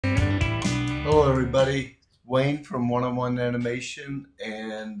Hello everybody, Wayne from One-on-One Animation,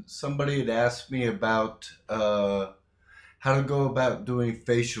 and somebody had asked me about how to go about doing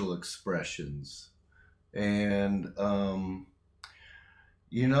facial expressions. And the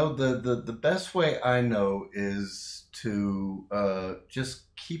best way I know is to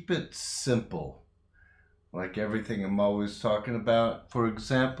just keep it simple, like everything I'm always talking about. For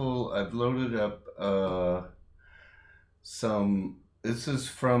example, I've loaded up this is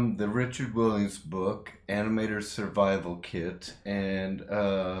from the Richard Williams book, Animator Survival Kit, and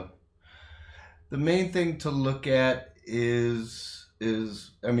the main thing to look at is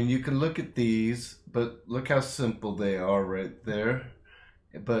I mean, you can look at these, but look how simple they are right there.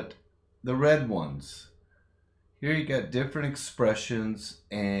 But the red ones, here you got different expressions,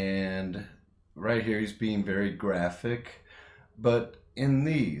 and right here he's being very graphic. But in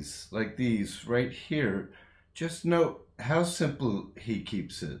these, like these right here, just note how simple he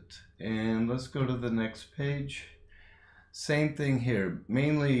keeps it. And let's go to the next page. Same thing here.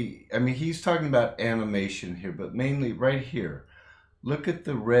 Mainly, I mean, he's talking about animation here, but mainly right here. Look at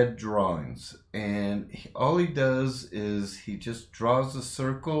the red drawings. And all he does is he just draws a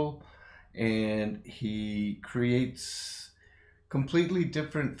circle and he creates completely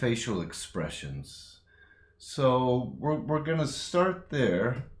different facial expressions. So we're going to start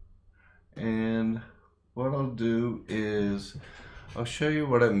there, and what I'll do is I'll show you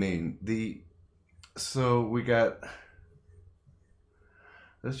what I mean. So we got,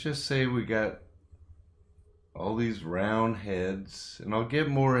 let's just say we got all these round heads, and I'll get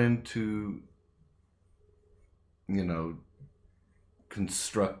more into,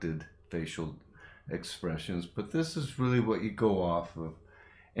 constructed facial expressions, but this is really what you go off of.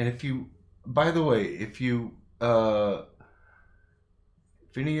 And if you, by the way, if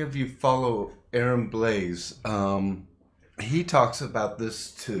any of you follow Aaron Blaze, he talks about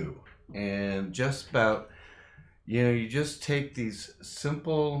this too. And just about, you just take these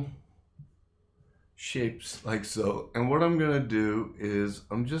simple shapes like so. And what I'm going to do is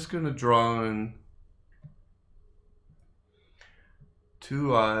I'm just going to draw in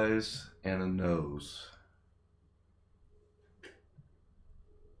two eyes and a nose.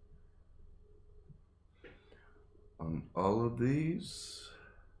 On all of these.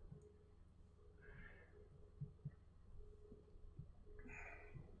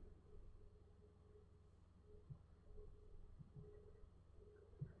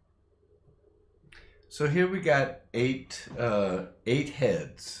 So here we got eight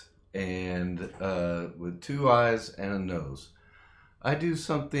heads, and with two eyes and a nose. I do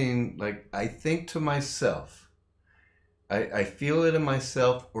something like, I think to myself. I feel it in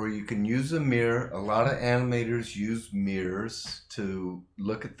myself, or you can use a mirror. A lot of animators use mirrors to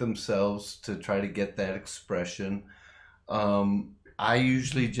look at themselves to try to get that expression. I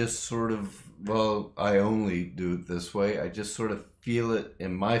usually just sort of, I only do it this way. I just sort of feel it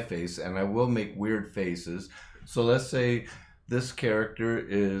in my face, and I will make weird faces. So let's say this character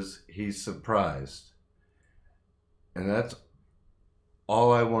he's surprised. And that's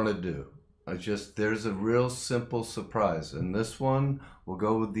all I want to do. There's a real simple surprise. And this one, we'll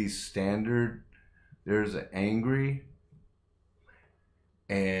go with these standard. There's an angry,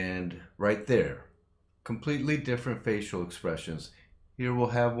 and right there, completely different facial expressions. Here we'll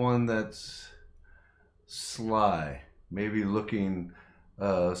have one that's sly, maybe looking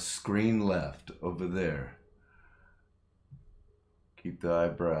screen left over there. Keep the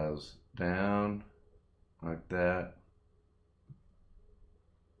eyebrows down like that.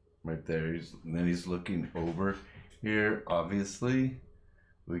 Right there, then he's looking over. Here, obviously,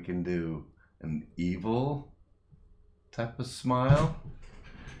 we can do an evil type of smile.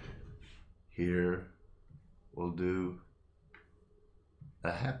 Here, we'll do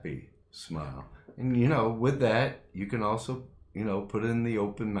a happy smile. And with that, you can also, put in the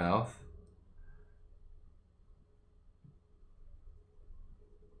open mouth.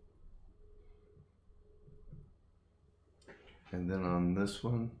 And then on this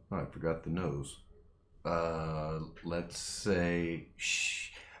one, I forgot the nose. Let's say,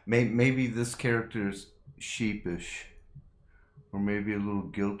 maybe this character's sheepish, or maybe a little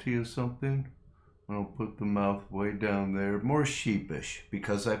guilty or something. I'll put the mouth way down there, more sheepish,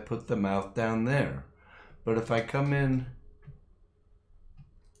 because I put the mouth down there. But if I come in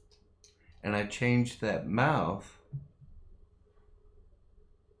and I change that mouth,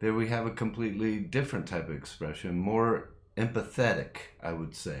 there we have a completely different type of expression, more empathetic, I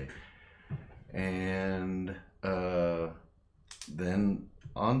would say. And then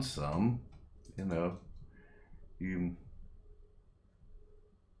on some, you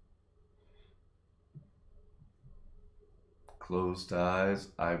closed eyes,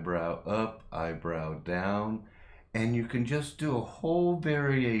 eyebrow up, eyebrow down, and you can just do a whole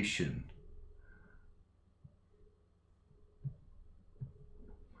variation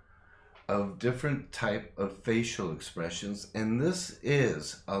of different type of facial expressions. And this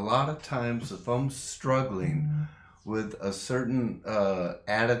is a lot of times, if I'm struggling with a certain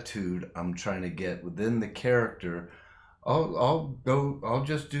attitude I'm trying to get within the character, I'll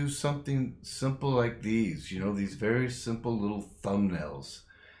just do something simple like these, you know, these very simple little thumbnails.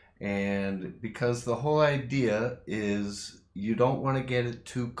 And because the whole idea is you don't want to get it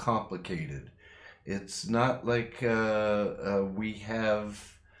too complicated. It's not like we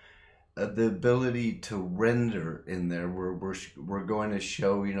have the ability to render in there where we're going to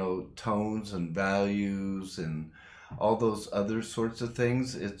show, you know, tones and values and all those other sorts of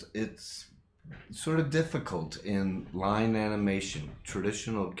things. It's sort of difficult in line animation,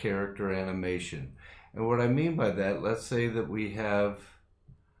 traditional character animation. And what I mean by that, let's say that we have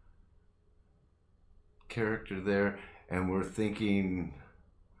character there and we're thinking,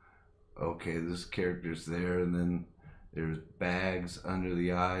 okay, this character's there, and then there's bags under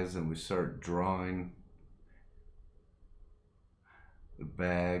the eyes, and we start drawing the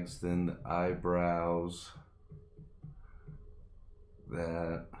bags, then the eyebrows,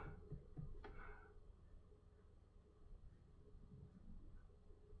 that.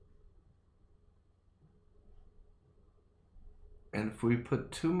 And if we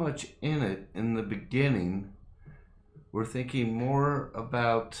put too much in it in the beginning, we're thinking more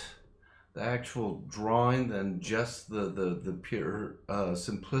about the actual drawing than just the pure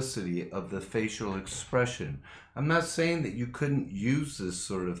simplicity of the facial expression. I'm not saying that you couldn't use this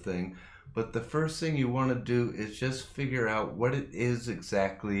sort of thing, but the first thing you want to do is just figure out what it is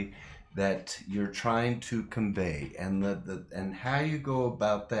exactly that you're trying to convey. And and how you go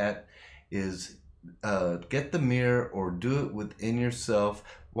about that is get the mirror or do it within yourself.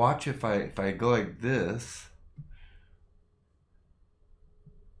 Watch if I go like this.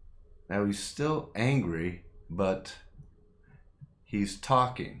 Now he's still angry, but he's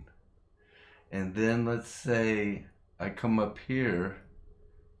talking. And then let's say I come up here.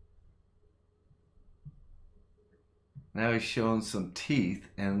 Now he's showing some teeth,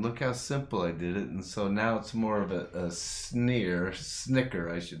 and look how simple I did it. And so now it's more of a snicker,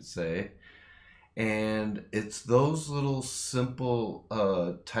 I should say. And it's those little simple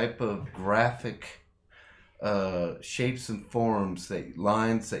type of graphic shapes and forms, that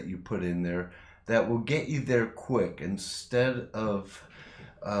lines that you put in there, that will get you there quick, instead of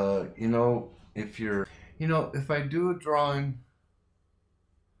you know, if I do a drawing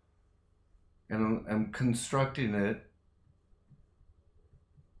and I'm constructing it,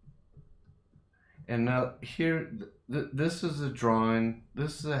 and now here this is a drawing,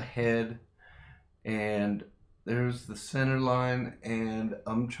 this is a head, and there's the center line, and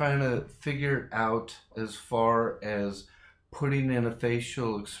I'm trying to figure out as far as putting in a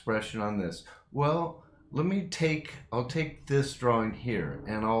facial expression on this. Well, I'll take this drawing here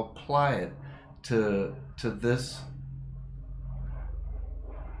and I'll apply it to this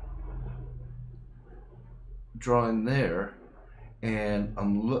drawing there, and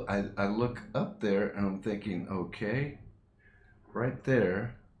I look up there and I'm thinking, okay, right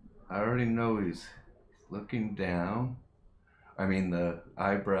there, I already know he's looking down. I mean, the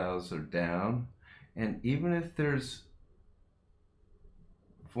eyebrows are down. And even if there's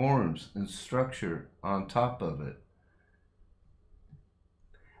forms and structure on top of it,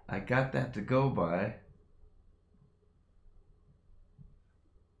 I got that to go by.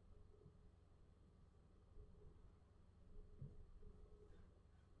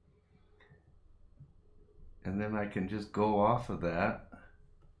 And then I can just go off of that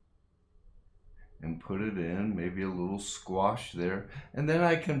and put it in, maybe a little squash there, and then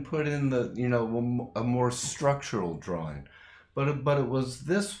I can put in the, you know, a more structural drawing. But it was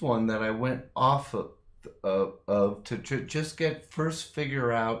this one that I went off of to just first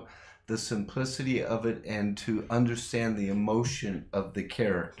figure out the simplicity of it and to understand the emotion of the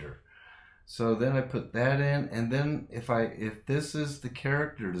character. So then I put that in, and then if this is the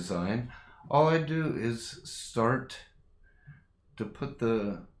character design, all I do is start to put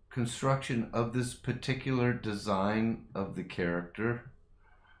the construction of this particular design of the character.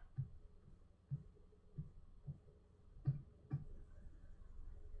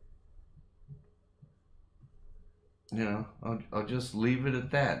 You know, I'll just leave it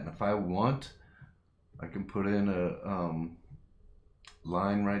at that, and if I want, I can put in a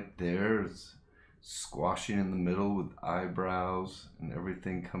line right there. It's squashing in the middle with eyebrows and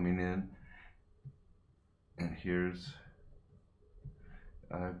everything coming in, and here's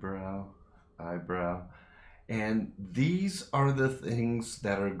eyebrow, eyebrow, And these are the things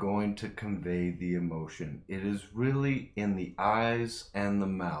that are going to convey the emotion. It is really in the eyes and the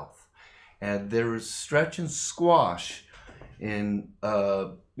mouth. And there is stretch and squash in,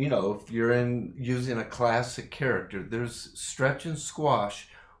 if you're using a classic character, there's stretch and squash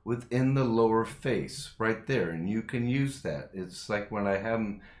within the lower face right there. And you can use that. It's like when I have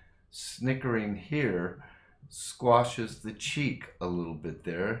them snickering here, squashes the cheek a little bit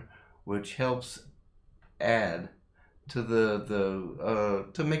there, which helps add to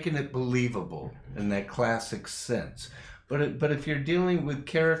to making it believable in that classic sense. But if you're dealing with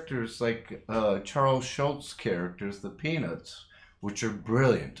characters like Charles Schulz characters, the Peanuts, which are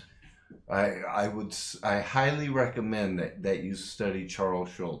brilliant, I highly recommend that you study Charles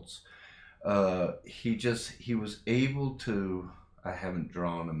Schulz. He was able to. I haven't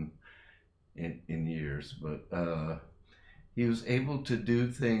drawn him in years, but he was able to do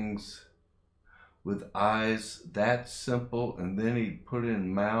things with eyes that simple, and then he put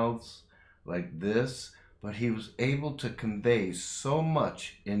in mouths like this, but he was able to convey so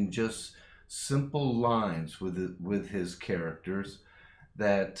much in just simple lines with his characters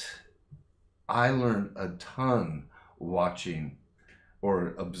that I learned a ton watching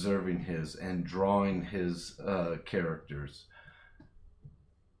or observing his and drawing his characters.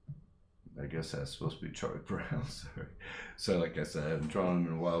 I guess that's supposed to be Charlie Brown, sorry. So like I said, I haven't drawn him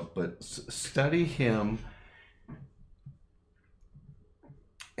in a while, but study him,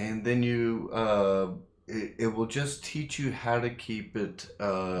 and then it will just teach you how to keep it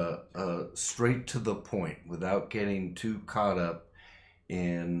straight to the point without getting too caught up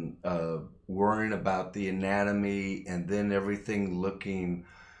in worrying about the anatomy and then everything looking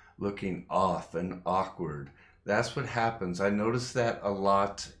off and awkward. That's what happens. I notice that a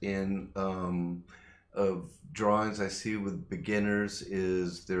lot in of drawings I see with beginners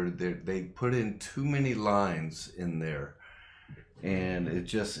is they put in too many lines in there, and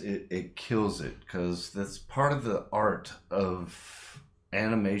it kills it, because that's part of the art of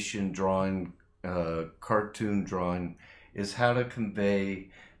animation drawing, cartoon drawing, is how to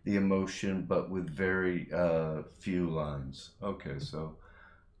convey the emotion but with very few lines.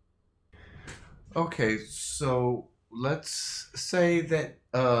 Okay, so let's say that,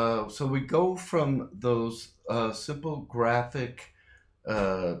 so we go from those simple graphic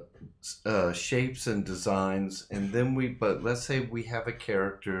shapes and designs, and then but let's say we have a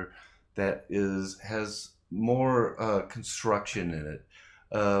character that has more construction in it.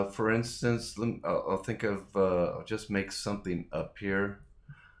 For instance, I'll think of, I'll just make something up here.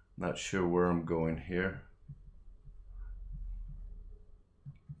 Not sure where I'm going here.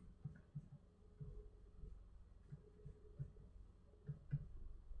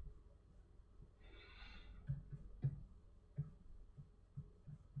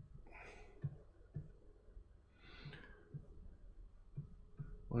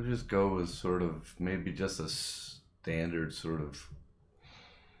 We'll just go with sort of maybe just a standard sort of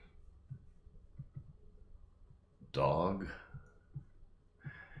dog.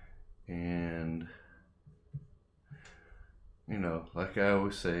 And, like I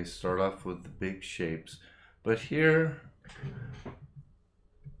always say, start off with the big shapes. But here,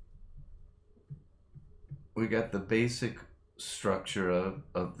 we got the basic structure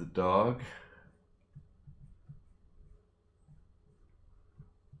of the dog.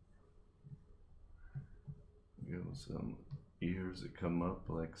 Give some ears that come up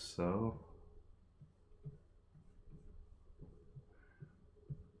like so.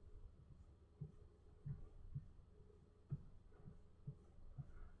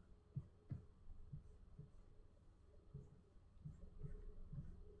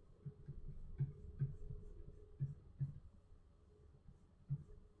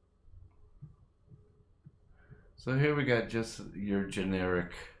 So here we got just your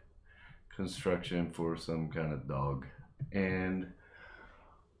generic construction for some kind of dog. And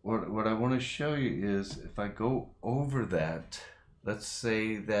what I want to show you is, if I go over that, let's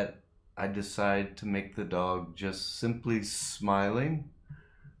say that I decide to make the dog just simply smiling.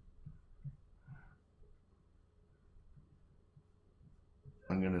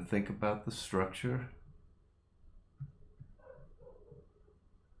 I'm going to think about the structure.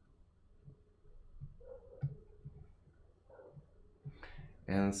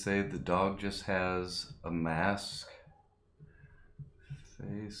 And say the dog just has a mask.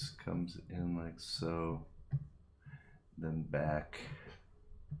 Face comes in like so, then back.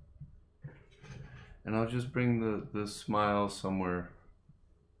 And I'll just bring the smile somewhere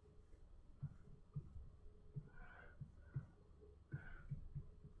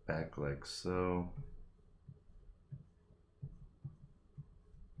back like so.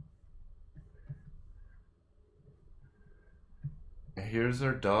 here's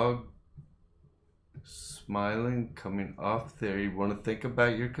our dog smiling, coming off there. You want to think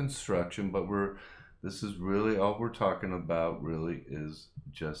about your construction, but this is really all we're talking about, really, is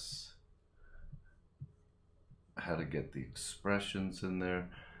just how to get the expressions in there.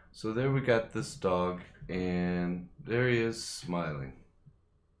 So there we got this dog, and there he is smiling.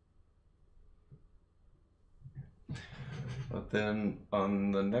 But then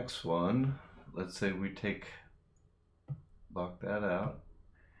on the next one, let's say we block that out,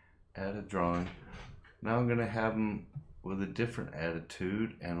 add a drawing. Now I'm gonna have him with a different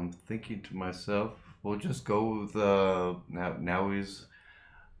attitude, and I'm thinking to myself, we'll just go with now he's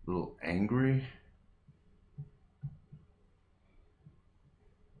a little angry.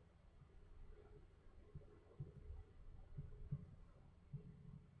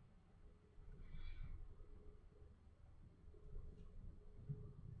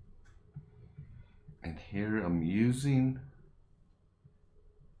 And here I'm using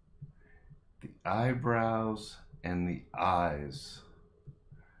the eyebrows and the eyes.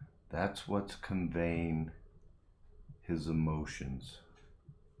 That's what's conveying his emotions.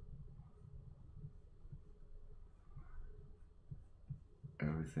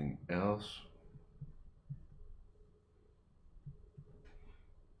 Everything else,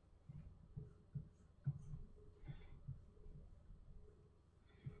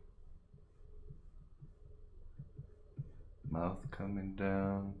 mouth coming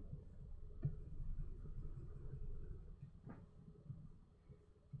down.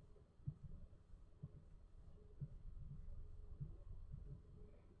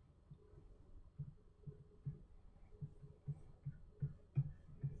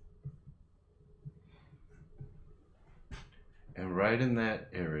 And right in that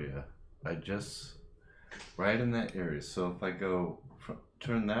area, right in that area. So if I go,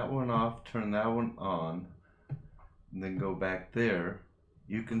 turn that one off, turn that one on, and then go back there,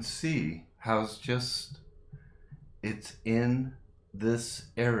 you can see how it's in this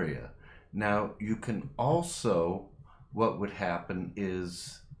area. Now you can also, what would happen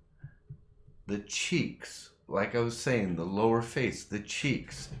is the cheeks, like I was saying, the lower face, the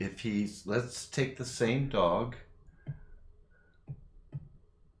cheeks. Let's take the same dog.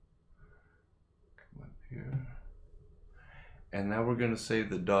 Here. And now we're going to say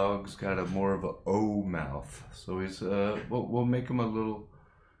the dog's got a more of a O mouth. So he's we'll make him a little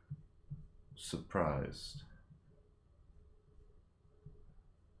surprised.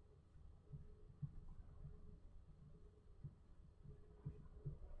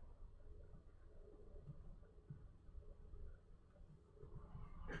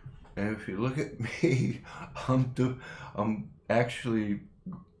 And if you look at me, I'm actually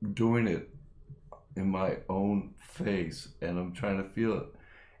doing it in my own face, and I'm trying to feel it.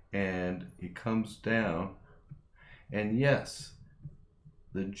 And he comes down, and yes,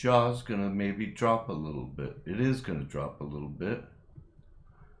 the jaw's gonna maybe drop a little bit. It is gonna drop a little bit.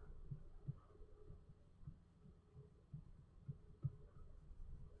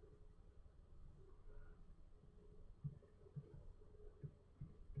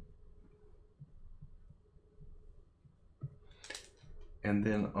 And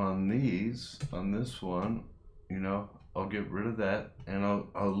then on this one, you know, I'll get rid of that, and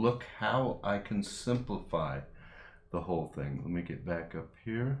I'll look how I can simplify the whole thing. Let me get back up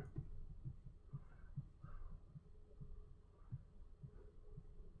here.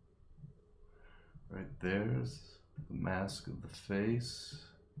 Right there's the mask of the face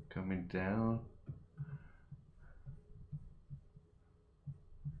coming down.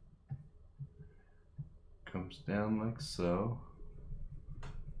 Comes down like so.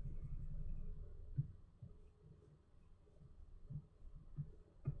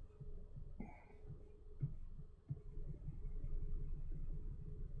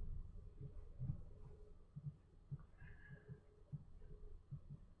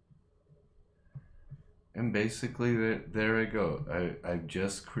 And basically there I go. I've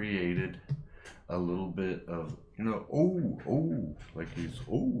just created a little bit of, you know, oh, like he's,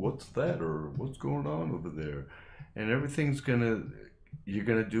 oh, what's that? Or what's going on over there? And everything's you're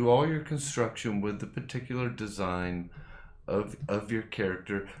gonna do all your construction with the particular design of your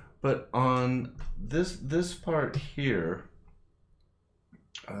character. But on this part here,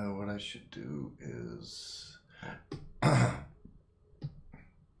 what I should do is let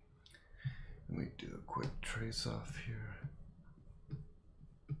me do a quick trace off here.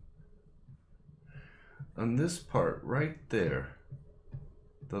 On this part right there,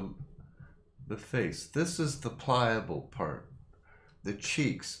 the face, this is the pliable part. The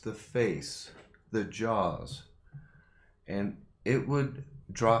cheeks, the face, the jaws. And it would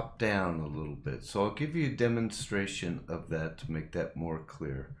drop down a little bit. So I'll give you a demonstration of that to make that more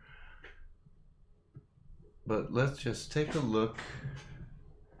clear. But let's just take a look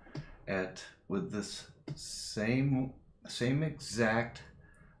at, with this same exact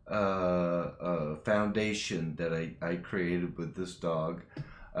foundation that I created with this dog,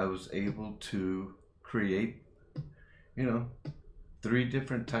 I was able to create, you know, 3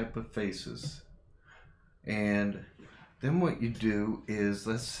 different type of faces. And then what you do is,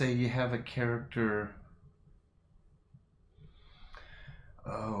 let's say you have a character,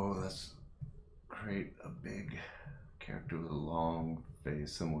 let's create a big character with a long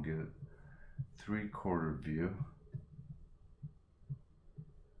face, and we'll give it 3/4 view.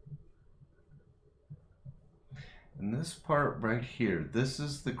 And this part right here, this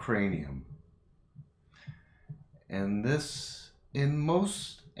is the cranium. And this, in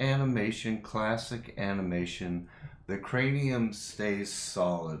most animation, classic animation, the cranium stays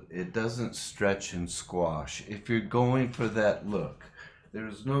solid. It doesn't stretch and squash. If you're going for that look,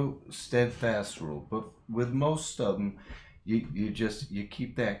 there's no steadfast rule, but with most of them, you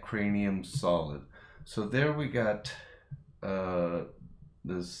keep that cranium solid. So there we got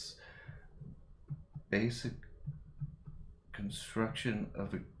this basic construction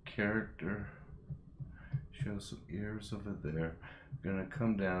of a character. Show some ears over there. I'm gonna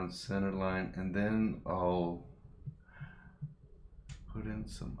come down center line, and then I'll put in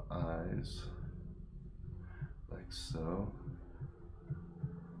some eyes like so.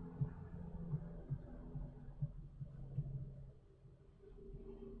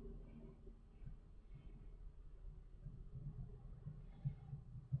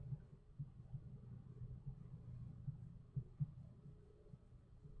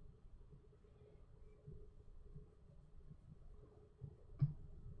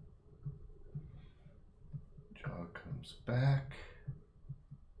 Jaw comes back.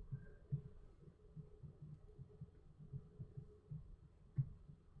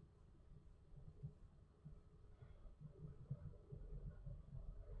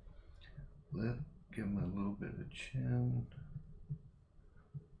 Lip, give him a little bit of chin.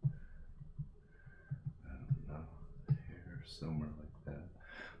 I don't know, hair somewhere like that.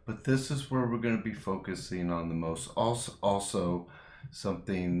 But this is where we're going to be focusing on the most. Also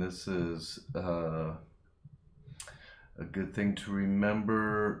something, this is a good thing to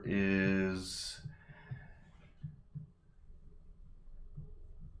remember is,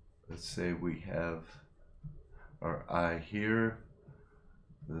 let's say we have our eye here.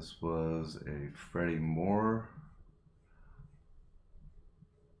 This was a Freddie Moore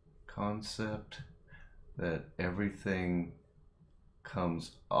concept, that everything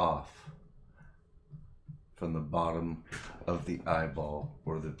comes off from the bottom of the eyeball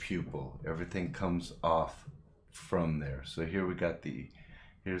or the pupil. Everything comes off from there. So here we got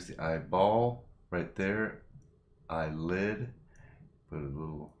here's the eyeball right there, eyelid, put a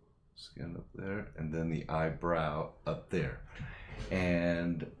little skin up there, and then the eyebrow up there.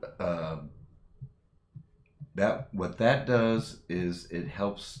 And what that does is it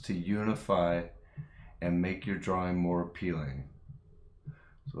helps to unify and make your drawing more appealing.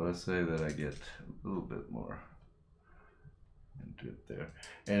 So let's say that I get a little bit more into it there,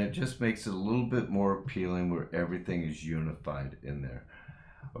 and it just makes it a little bit more appealing where everything is unified in there.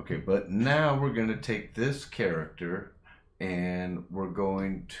 Okay, but now we're going to take this character and we're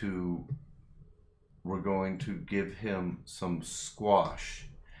going to give him some squash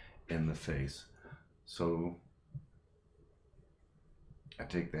in the face. So I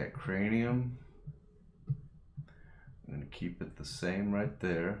take that cranium, I'm going to keep it the same right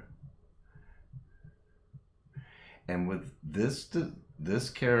there. And with this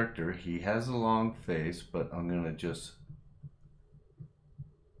character, he has a long face, but I'm going to just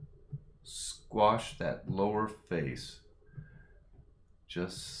squash that lower face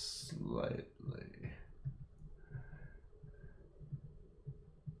just slightly.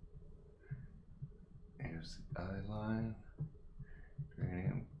 Here's the eye line,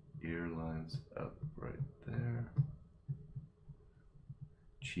 cranium, ear lines up right there.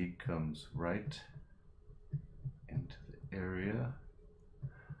 Cheek comes right into the area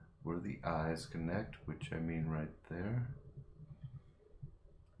where the eyes connect, which I mean right there.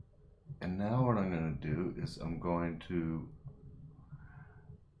 And now what I'm going to do is I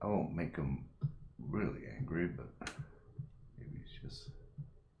won't make him really angry, but maybe it's just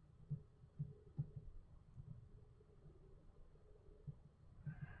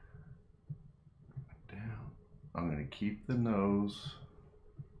down. I'm going to keep the nose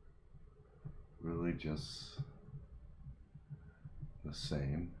really just the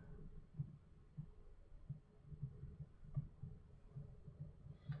same.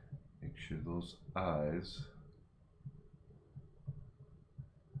 picture those eyes.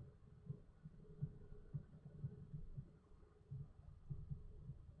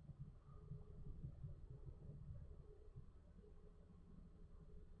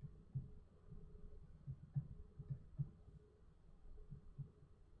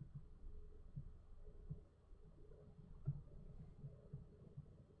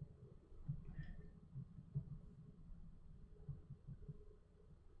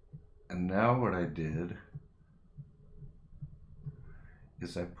 And now what I did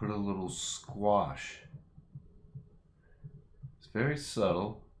is I put a little squash. It's very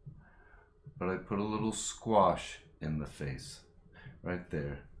subtle, but I put a little squash in the face right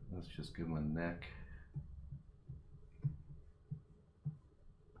there. Let's just give him a neck.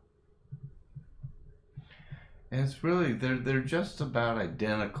 And it's really, they're just about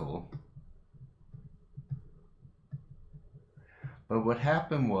identical. But what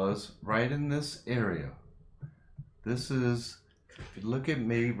happened was, right in this area, this is, if you look at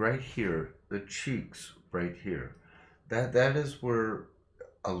me right here, the cheeks right here, that is where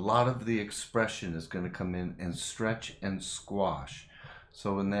a lot of the expression is going to come in and stretch and squash.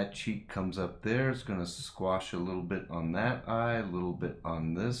 So when that cheek comes up there, it's going to squash a little bit on that eye, a little bit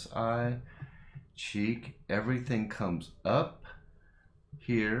on this eye, cheek, everything comes up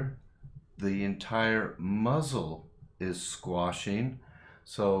here. The entire muzzle is squashing.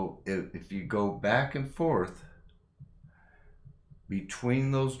 So if you go back and forth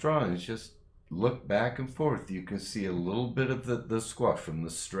between those drawings, just look back and forth, you can see a little bit of the squash, from the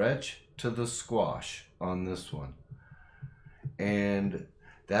stretch to the squash on this one. And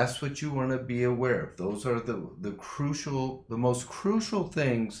that's what you want to be aware of. Those are the most crucial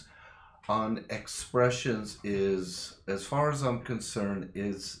things on expressions, is, as far as I'm concerned,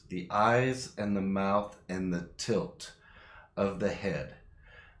 is the eyes and the mouth and the tilt of the head.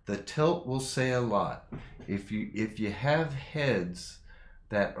 The tilt will say a lot. If you have heads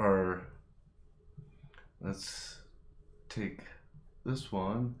that are, let's take this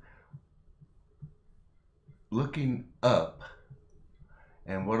one, looking up,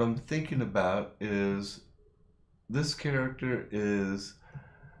 and what I'm thinking about is this character is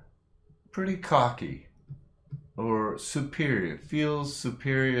pretty cocky or superior, feels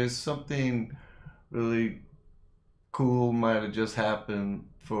superior, something really cool might have just happened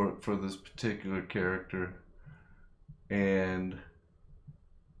for this particular character. And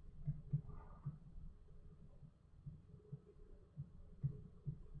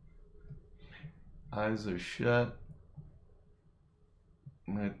eyes are shut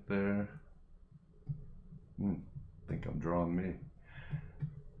right there. I think I'm drawing me.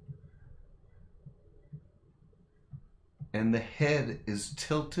 And the head is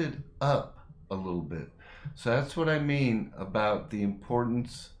tilted up a little bit. So that's what I mean about the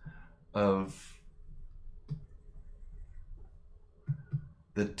importance of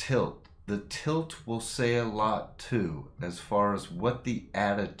the tilt. The tilt will say a lot too, as far as what the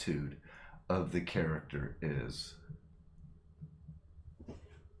attitude of the character is.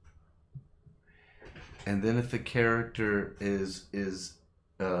 And then if the character is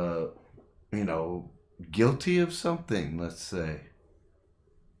you know, guilty of something, let's say,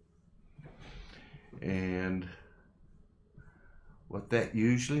 and what that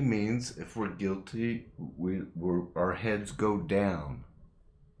usually means, if we're guilty, our heads go down.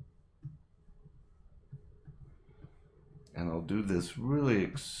 And I'll do this really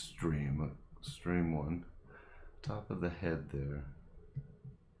extreme one, top of the head there.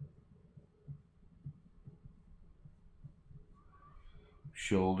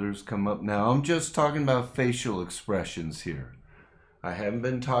 Shoulders come up. Now I'm just talking about facial expressions here. I haven't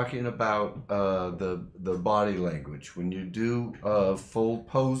been talking about the body language. When you do full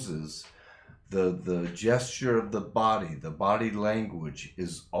poses, the gesture of the body language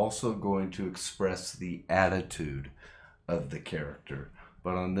is also going to express the attitude of the character.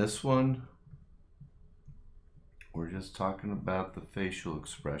 But on this one, we're just talking about the facial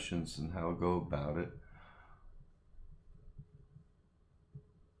expressions and how to go about it.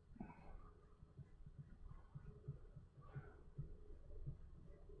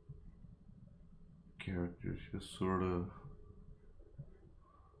 Characters just sort of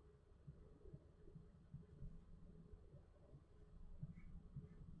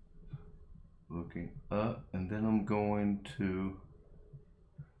looking up, and then I'm going to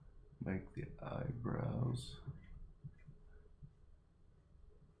make the eyebrows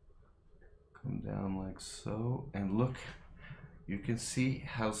come down like so, and look, you can see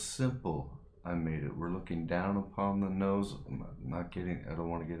how simple I made it. We're looking down upon the nose. I'm not getting, I don't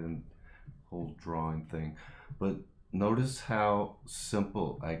want to get in whole drawing thing, but notice how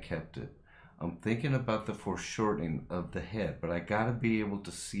simple I kept it. I'm thinking about the foreshortening of the head, but I gotta be able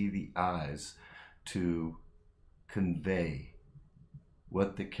to see the eyes to convey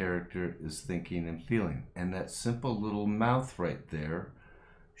what the character is thinking and feeling. And that simple little mouth right there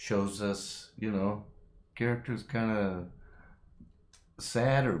shows us, you know, character's kind of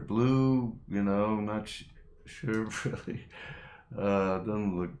sad or blue, you know, not sure really.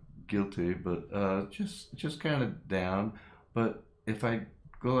 Doesn't look guilty, but just kind of down. But if I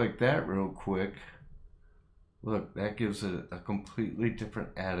go like that real quick, look, that gives it a completely different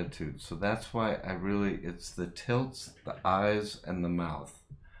attitude. So that's why it's the tilts, the eyes, and the mouth.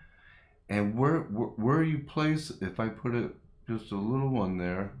 And where you place, if I put it just a little one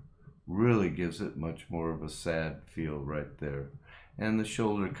there, really gives it much more of a sad feel right there. And the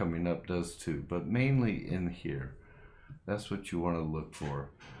shoulder coming up does too, but mainly in here. That's what you want to look for.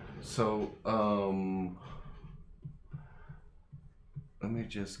 So, let me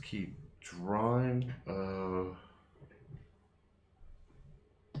just keep drawing.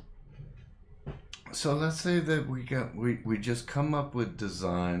 So let's say that we just come up with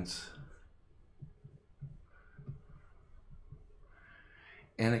designs,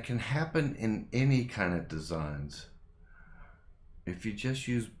 and it can happen in any kind of designs. If you just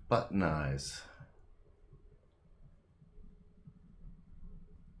use button eyes,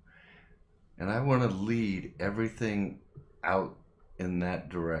 and I want to lead everything out in that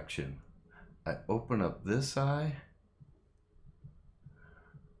direction, I open up this eye,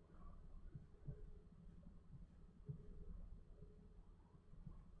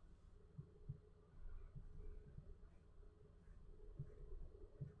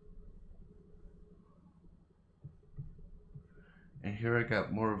 and here I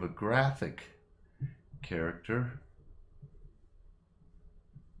got more of a graphic character.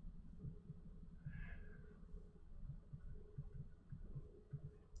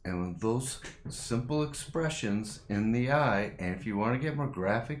 And with those simple expressions in the eye, and if you want to get more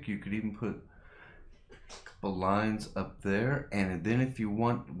graphic, you could even put a couple lines up there. And then if you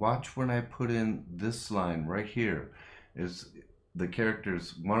want, watch when I put in this line right here. Is the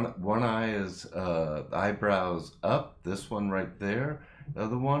character's one eye is eyebrows up, this one right there, the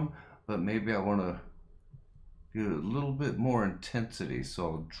other one, but maybe I want to do a little bit more intensity, so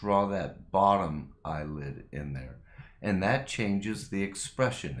I'll draw that bottom eyelid in there. And that changes the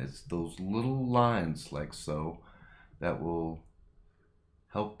expression. It's those little lines like so that will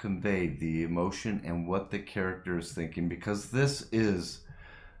help convey the emotion and what the character is thinking, because this is,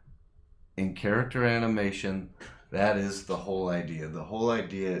 in character animation, that is the whole idea. The whole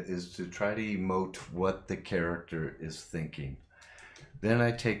idea is to try to emote what the character is thinking. Then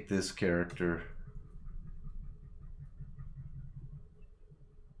I take this character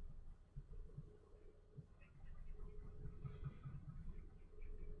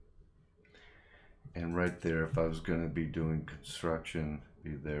and right there, if I was going to be doing construction,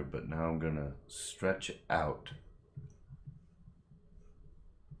 be there, but now I'm going to stretch out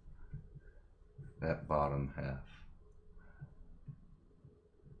that bottom half.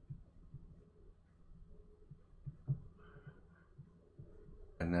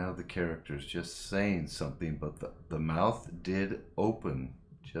 And now the character is just saying something, but the mouth did open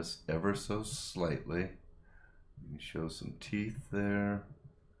just ever so slightly. You can show some teeth there.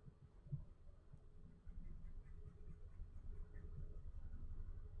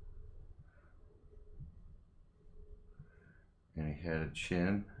 And he had a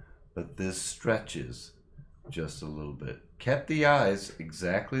chin, but this stretches just a little bit. Kept the eyes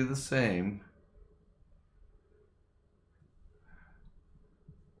exactly the same.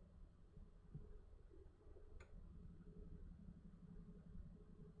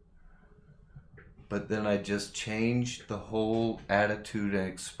 But then I just changed the whole attitude and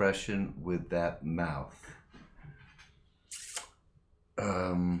expression with that mouth.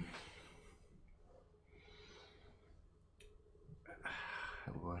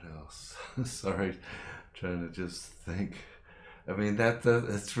 What else? Sorry, trying to just think. I mean,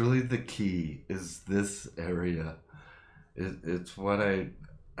 that's really the key, is this area. It's what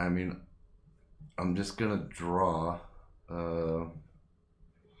I mean, I'm just gonna draw.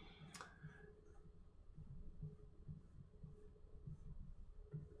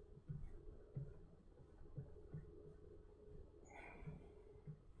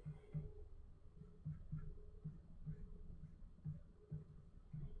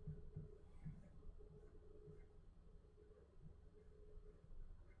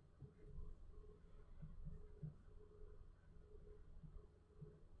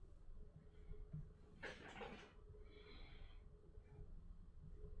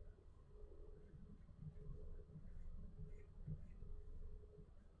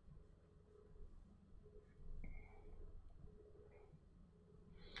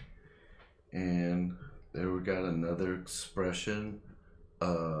 And there we got another expression.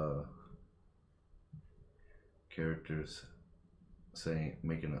 Characters saying,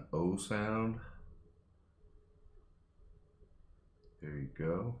 making an O sound. There you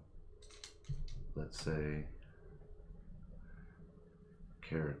go. Let's say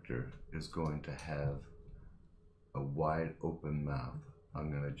character is going to have a wide open mouth. I'm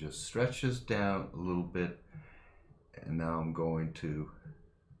going to just stretch this down a little bit, and now I'm going to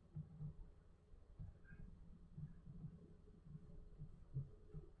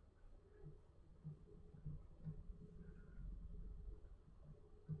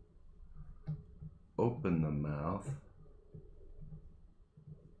open the mouth.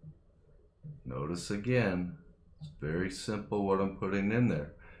 Notice again, it's very simple what I'm putting in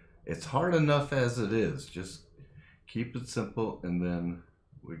there. It's hard enough as it is. Just keep it simple, and then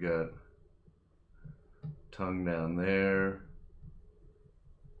we got tongue down there,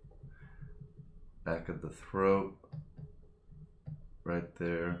 back of the throat, right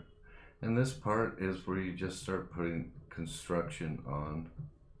there. And this part is where you just start putting construction on.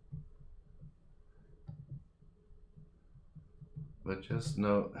 But just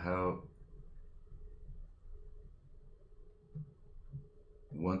note how,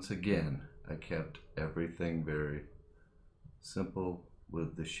 once again, I kept everything very simple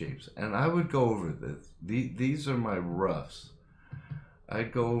with the shapes. And I would go over this. These are my roughs.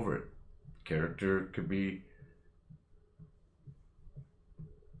 I'd go over it. Character could be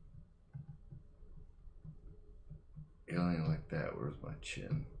yelling like that. Where's my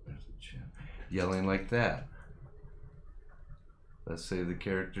chin? There's the chin. Yelling like that. Let's say the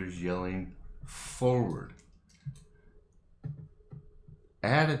character's yelling forward.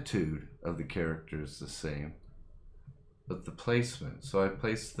 Attitude of the character is the same, but the placement. So I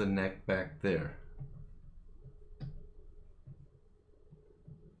place the neck back there.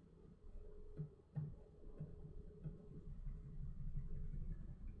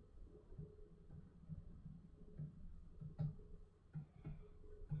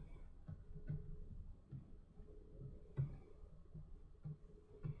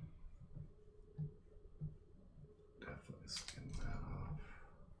 Definitely skim that off.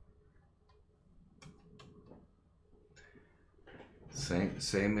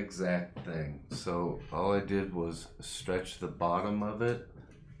 Same exact thing. So all I did was stretch the bottom of it.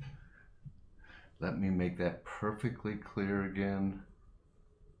 Let me make that perfectly clear again.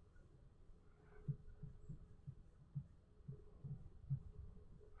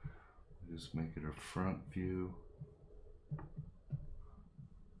 Just make it a front view.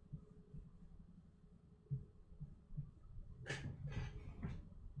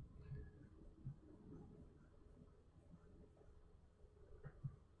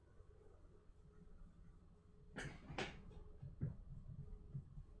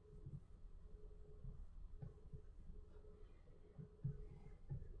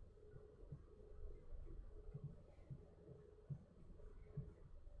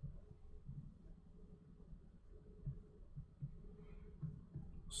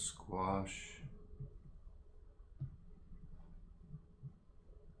 Squash.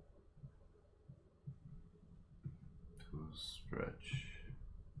 To a stretch.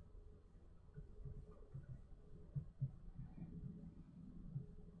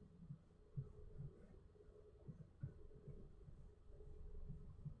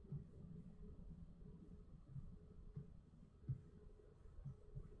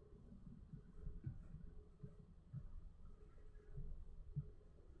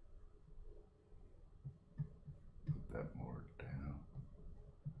 That more down.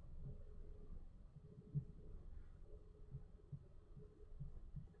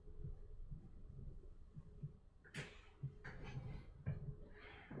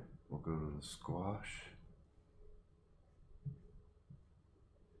 We'll go to the squash.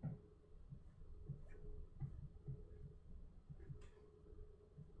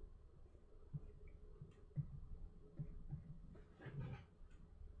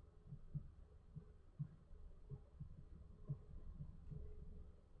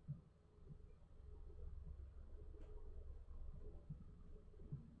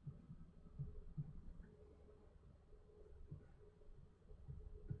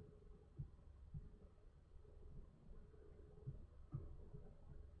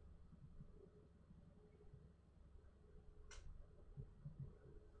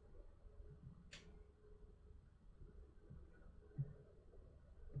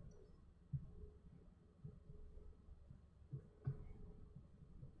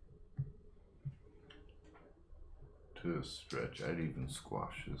 To a stretch. I'd even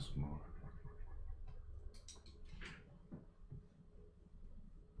squash this more.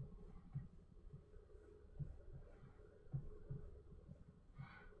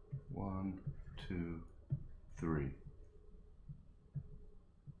 2, 3.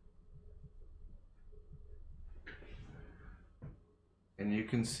 And you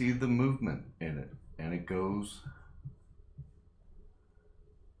can see the movement in it. And it goes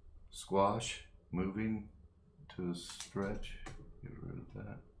squash, moving to a stretch. Get rid of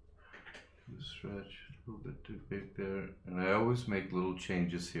that. To a stretch, a little bit too big there. And I always make little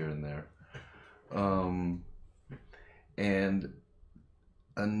changes here and there. And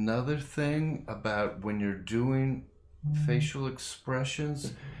another thing about when you're doing facial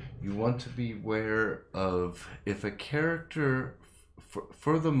expressions, you want to be aware of if a character,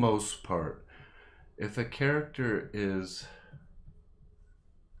 for the most part, if a character is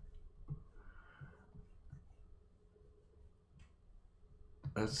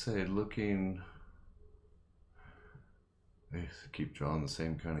let's say looking, I keep drawing the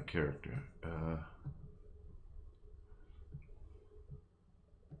same kind of character.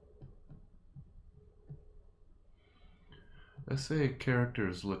 Let's say a character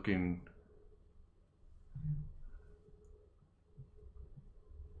is looking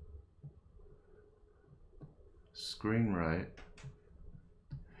screen right,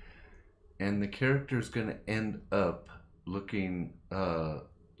 and the character is going to end up looking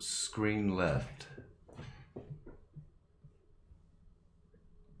screen left.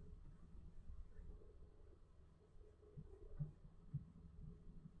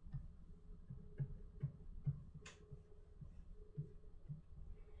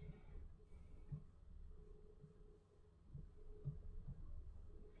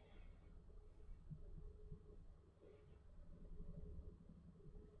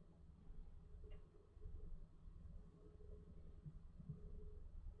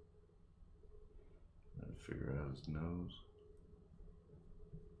 Figure out his nose.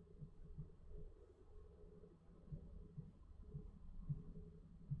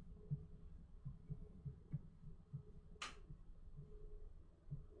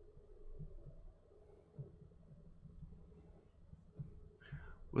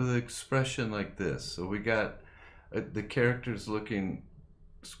 With an expression like this, so we got the character's looking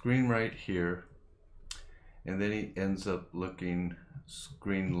screen right here, and then he ends up looking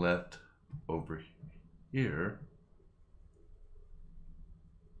screen left over here.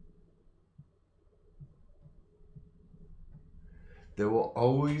 There will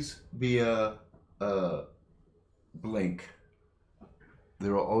always be a blink.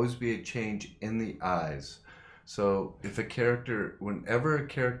 There will always be a change in the eyes. So if a character, whenever a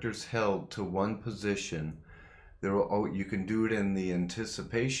character's held to one position, there will you can do it in the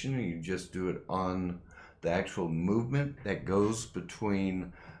anticipation, or you just do it on the actual movement that goes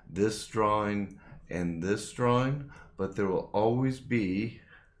between this drawing and this drawing, but there will always be,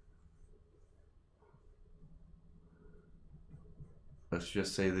 let's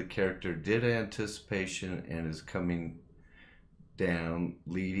just say the character did anticipation and is coming down,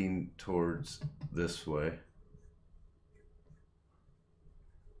 leading towards this way.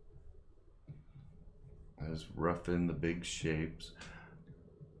 As rough in the big shapes.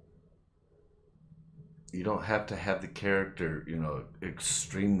 You don't have to have the character, you know,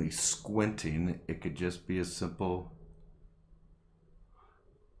 extremely squinting. It could just be a simple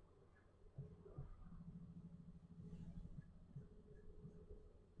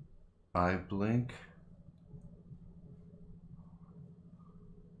eye blink.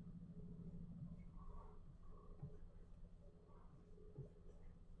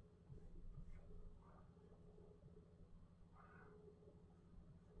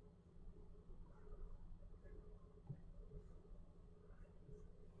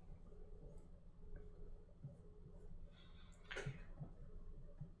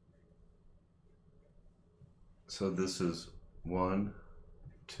 So this is 1,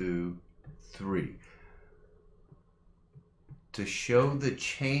 2, 3. To show the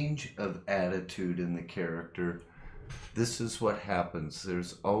change of attitude in the character, this is what happens.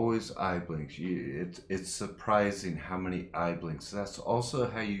 There's always eye blinks. It's surprising how many eye blinks. That's also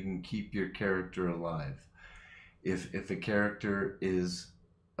how you can keep your character alive. If a character is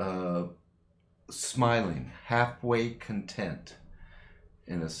smiling, halfway content,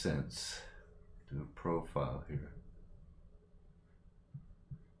 in a sense. Do a profile here.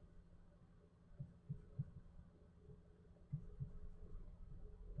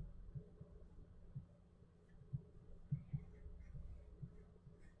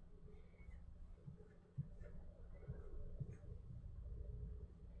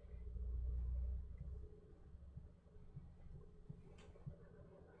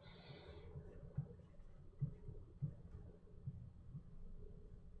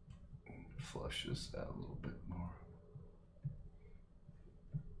 Flush this out a little bit more.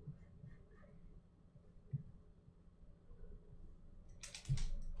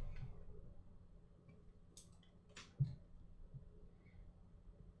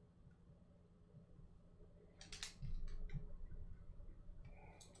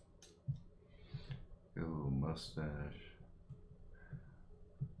 mustache.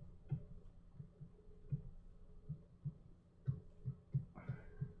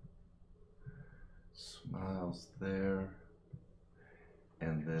 Smiles there.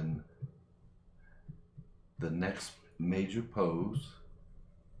 And then the next major pose,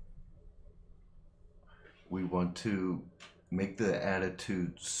 we want to make the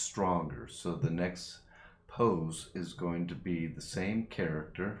attitude stronger. So the next pose is going to be the same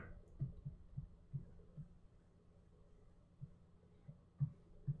character.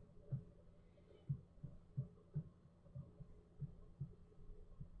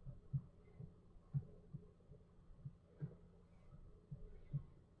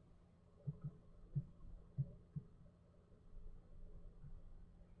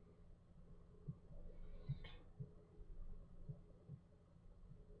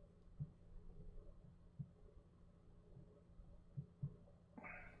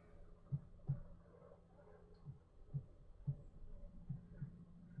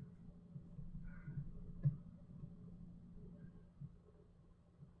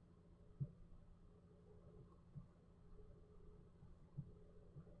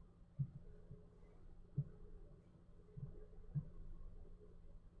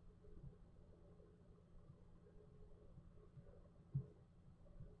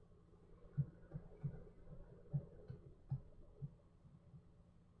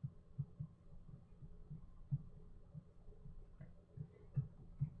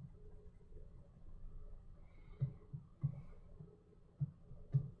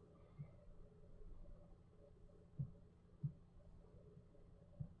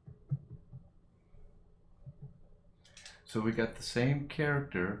 So we got the same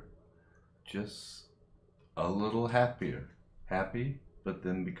character, just a little happier. Happy, but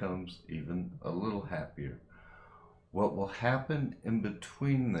then becomes even a little happier. What will happen in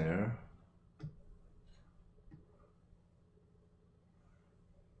between there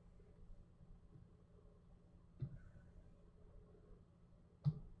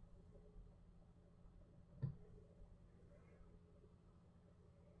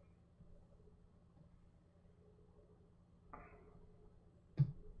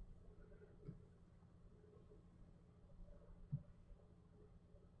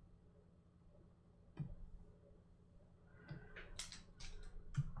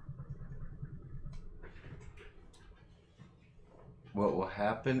what will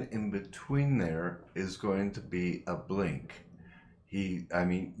happen in between there is going to be a blink. I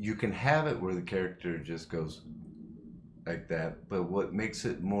mean, you can have it where the character just goes like that, but what makes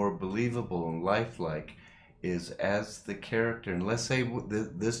it more believable and lifelike is as the character, and let's say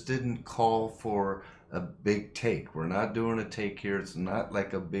this didn't call for a big take. We're not doing a take here. It's not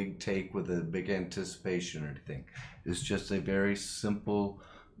like a big take with a big anticipation or anything. It's just a very simple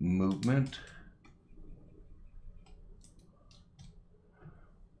movement.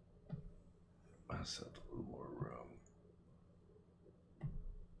 Let's have a little more room.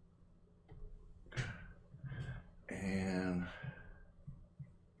 And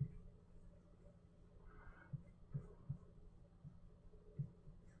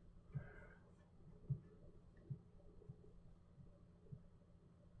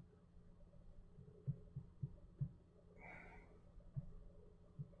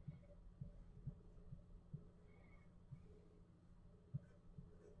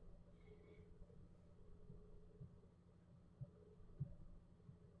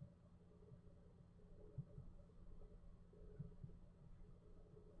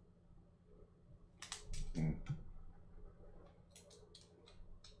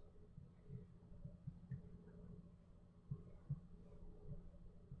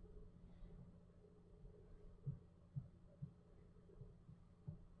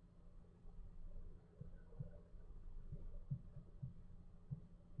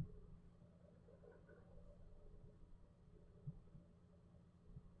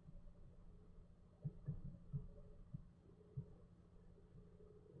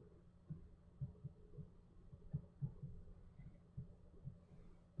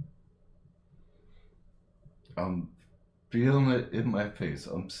I'm feeling it in my face.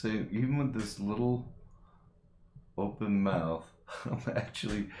 I'm saying, even with this little open mouth, I'm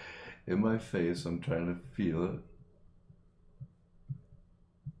actually in my face. I'm trying to feel it.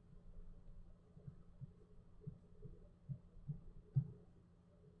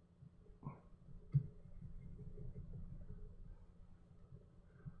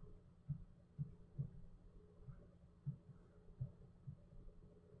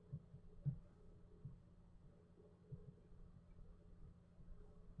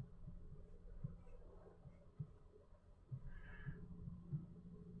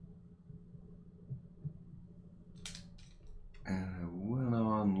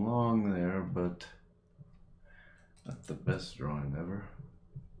 best drawing ever.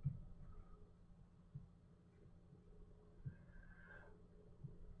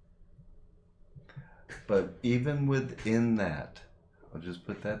 But even within that, I'll just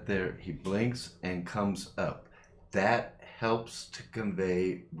put that there, he blinks and comes up. That helps to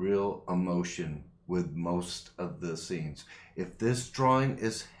convey real emotion with most of the scenes. If this drawing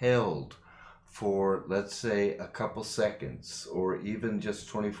is held for, let's say, a couple seconds or even just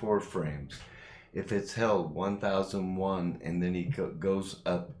 24 frames, if it's held 1001 and then he goes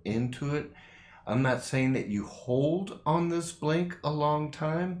up into it, I'm not saying that you hold on this blink a long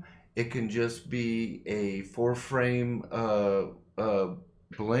time. It can just be a 4-frame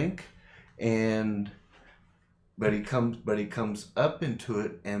blink, and but he comes up into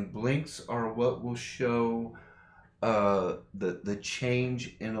it, and blinks are what will show the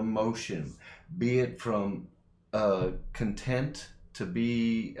change in emotion, be it from content to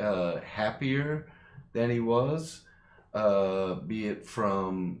be happier than he was, be it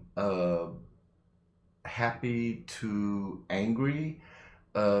from happy to angry.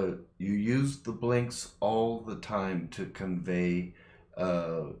 You use the blinks all the time to convey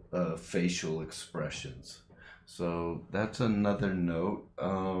facial expressions. So that's another note.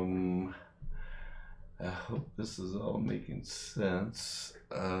 I hope this is all making sense.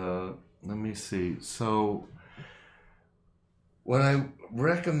 Let me see. So what I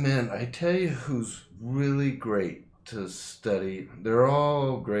recommend, I tell you who's really great to study. They're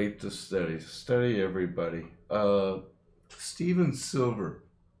all great to study. Study everybody. Steven Silver.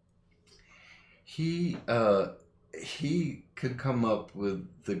 He could come up with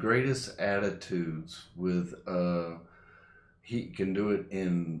the greatest attitudes with he can do it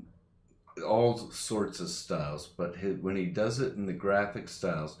in all sorts of styles, but when he does it in the graphic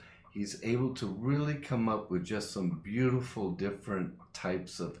styles, he's able to really come up with just some beautiful different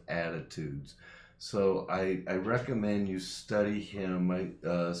types of attitudes. So I recommend you study him.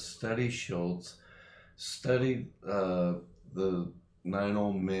 Study Schultz, study the 9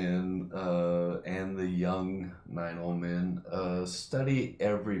 Old Men and the young 9 Old Men. Study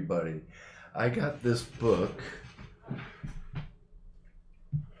everybody. I got this book,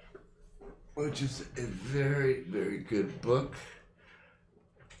 which is a very, very good book.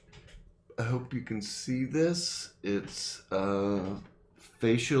 I hope you can see this. It's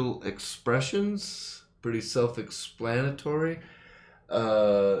facial expressions, pretty self-explanatory.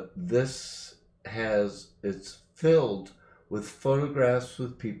 It's filled with photographs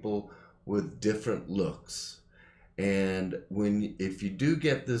with people with different looks. And if you do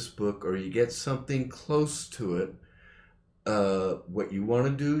get this book or you get something close to it, what you want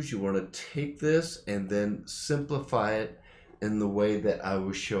to do is you want to take this and then simplify it in the way that I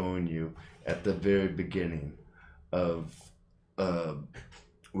was showing you at the very beginning of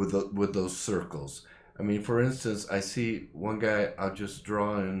with those circles. I mean, for instance, I see one guy, I'll just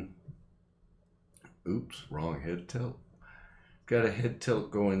draw in, oops, wrong head tilt. Got a head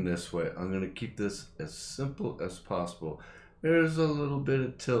tilt going this way. I'm going to keep this as simple as possible. There's a little bit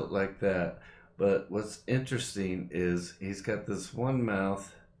of tilt like that. But what's interesting is he's got this one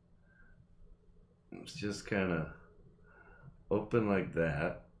mouth. It's just kind of open like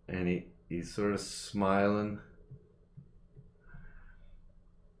that. And he's sort of smiling.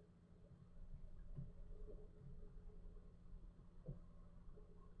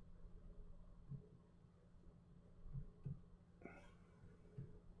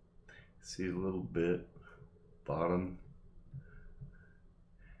 See a little bit bottom,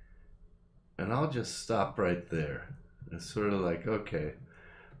 and I'll just stop right there. It's sort of like, okay,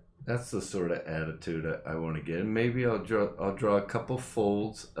 that's the sort of attitude I want to get. And maybe I'll draw a couple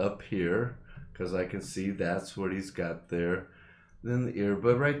folds up here because I can see that's what he's got there. Then the ear,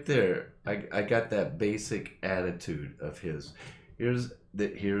 but right there, I got that basic attitude of his. Here's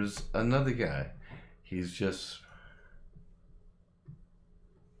another guy. He's just.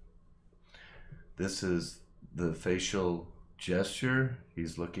 This is the facial gesture.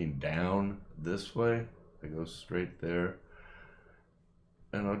 He's looking down this way. I go straight there.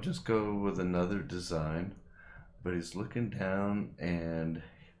 And I'll just go with another design. But he's looking down and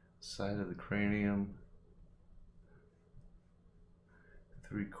side of the cranium.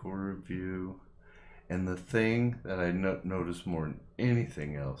 3/4 view. And the thing that I notice more than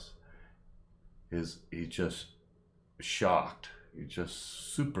anything else is he's just shocked. You're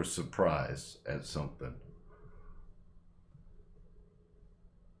just super surprised at something.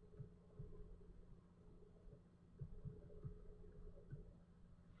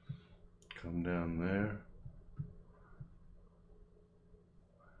 Come down there.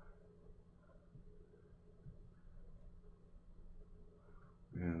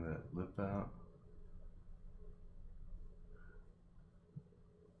 And that lip out.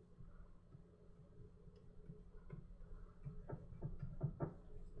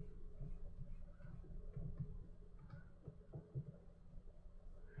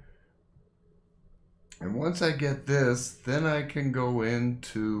 And once I get this, then I can go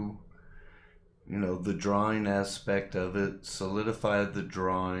into, you know, the drawing aspect of it, solidify the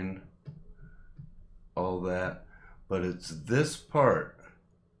drawing, all that. But it's this part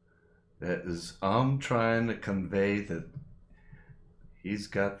that is, I'm trying to convey that he's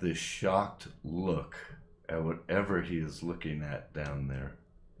got this shocked look at whatever he is looking at down there.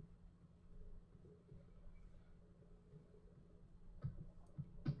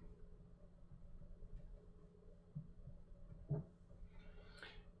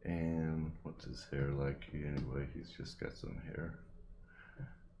 And what's his hair like anyway? He's just got some hair.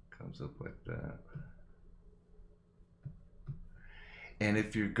 Comes up like that. And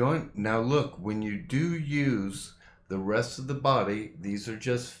if you're going, now look, when you do use the rest of the body, these are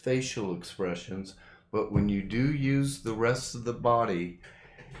just facial expressions, but when you do use the rest of the body,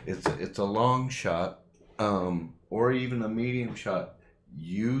 it's a long shot, or even a medium shot.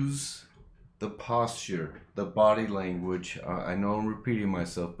 Use the posture, the body language. I know I'm repeating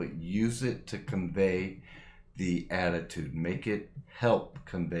myself, but use it to convey the attitude. Make it help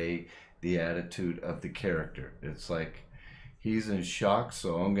convey the attitude of the character. It's like he's in shock,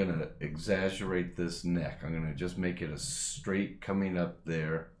 so I'm going to exaggerate this neck. I'm going to just make it a straight coming up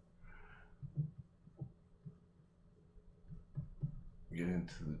there. Get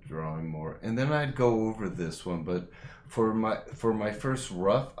into the drawing more. And then I'd go over this one, but for my first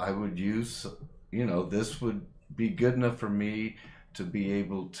rough, I would use, you know, this would be good enough for me to be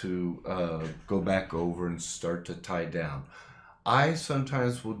able to go back over and start to tie down. I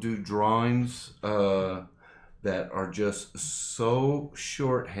sometimes will do drawings that are just so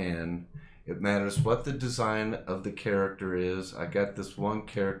shorthand. It matters what the design of the character is. I got this one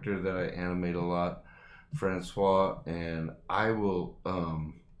character that I animate a lot, Francois, and I will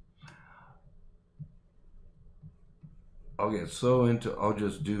I'll get so into, I'll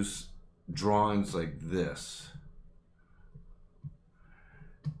just do drawings like this,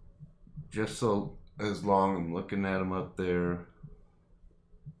 just so as long I'm looking at them up there,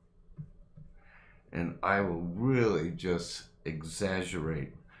 and I will really just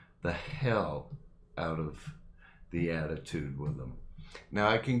exaggerate the hell out of the attitude with them. Now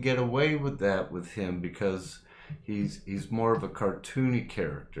I can get away with that with him because he's more of a cartoony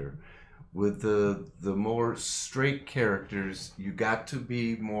character. With the more straight characters, you got to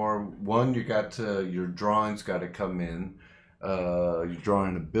be more, one, your drawing's got to come in, your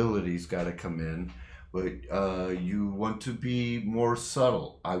drawing ability's got to come in, but you want to be more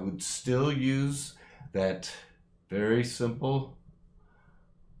subtle. I would still use that very simple,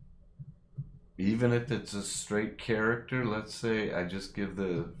 even if it's a straight character. Let's say I just give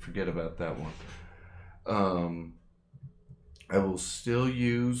forget about that one. I will still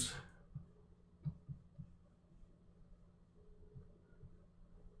use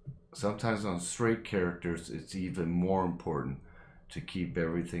sometimes on straight characters, it's even more important to keep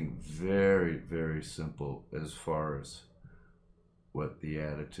everything very, very simple as far as what the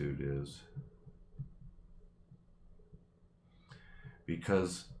attitude is.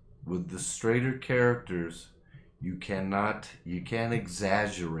 Because with the straighter characters, you can't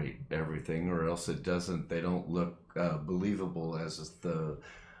exaggerate everything, or else they don't look believable as the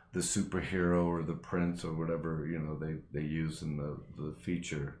superhero or the prince or whatever, you know, they use in the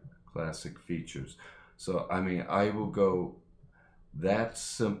classic features. So I mean, I will go that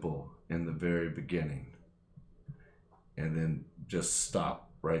simple in the very beginning and then just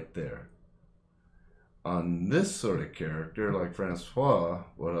stop right there. On this sort of character, like Francois,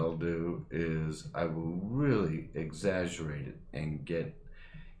 what I'll do is I will really exaggerate it and get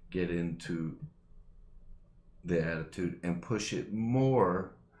into the attitude and push it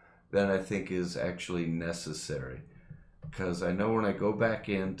more than I think is actually necessary. Because I know when I go back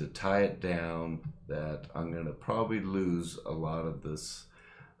in to tie it down that I'm going to probably lose a lot of this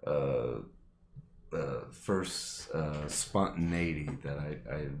first spontaneity that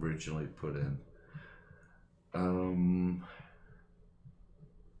I originally put in.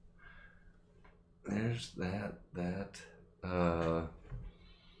 There's that.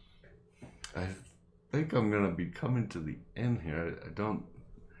 I think I'm going to be coming to the end here. I don't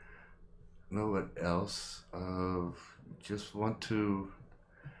know what else. Just want to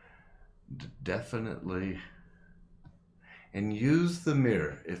definitely, and use the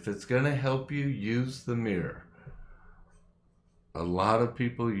mirror. If it's going to help you, use the mirror. A lot of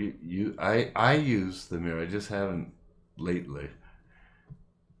people, I use the mirror. I just haven't lately.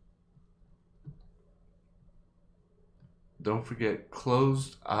 Don't forget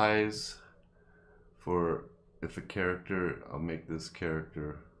closed eyes for if a character, I'll make this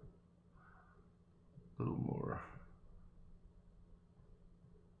character a little more.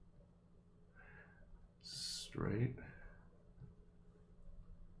 straight.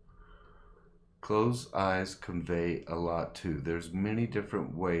 Closed eyes convey a lot too. There's many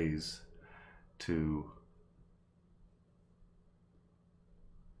different ways to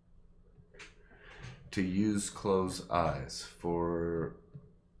use closed eyes. For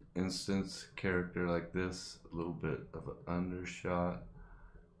instance, character like this, a little bit of an undershot,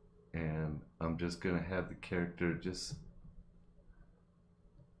 and I'm just gonna have the character just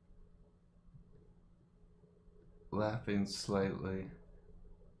laughing slightly.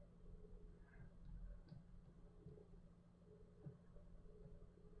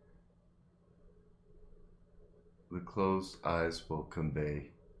 The closed eyes will convey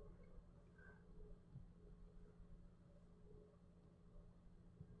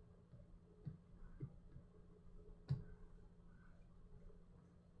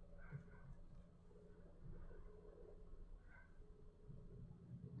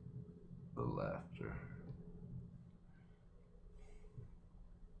the laughter.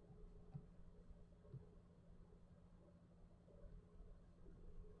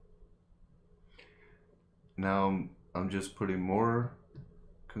 Now I'm just putting more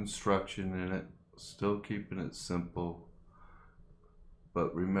construction in it, still keeping it simple.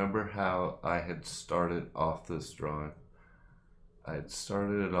 But remember how I had started off this drawing. I had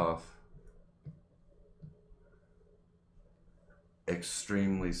started it off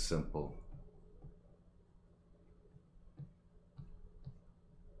extremely simple.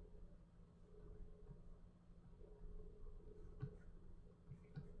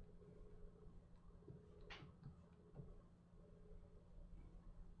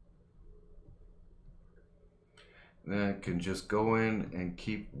 Then I can just go in and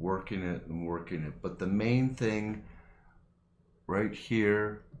keep working it and working it. But the main thing right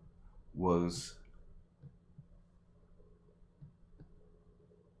here was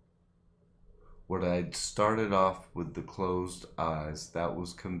what I'd started off with the closed eyes. That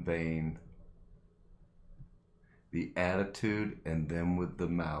was conveying the attitude, and then with the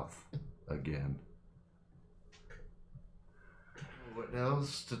mouth again. What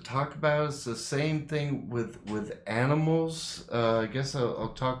else to talk about? Is the same thing with animals. I guess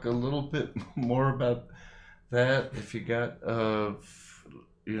I'll talk a little bit more about that. If you got,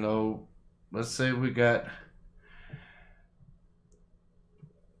 you know, let's say we got,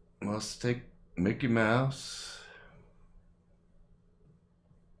 let's take Mickey Mouse.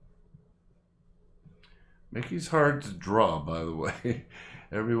 Mickey's hard to draw, by the way.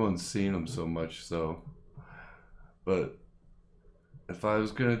 Everyone's seen him so much so. But if I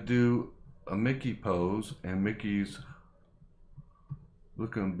was gonna do a Mickey pose and Mickey's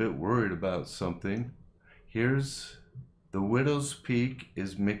looking a bit worried about something, here's the widow's peak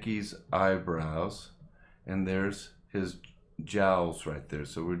is Mickey's eyebrows, and there's his jowls right there.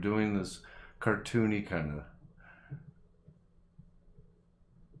 So we're doing this cartoony kind of.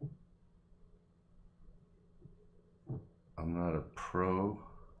 I'm not a pro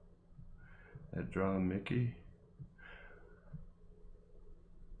at drawing Mickey.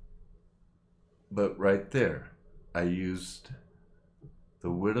 But right there, I used the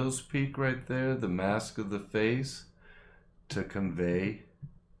widow's peak right there, the mask of the face, to convey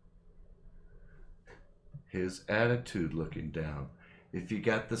his attitude looking down. If you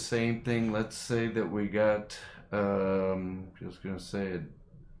got the same thing, let's say that we got, just gonna say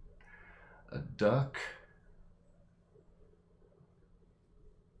a duck.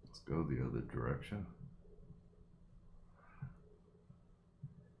 Let's go the other direction.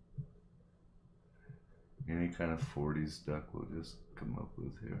 Any kind of 40s duck we'll just come up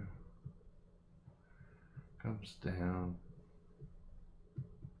with here. Comes down.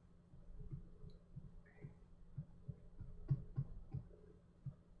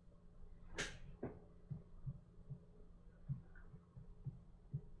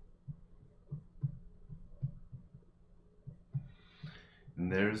 And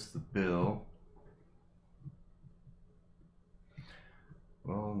there's the bill.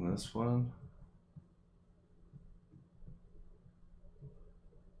 Well, and this one.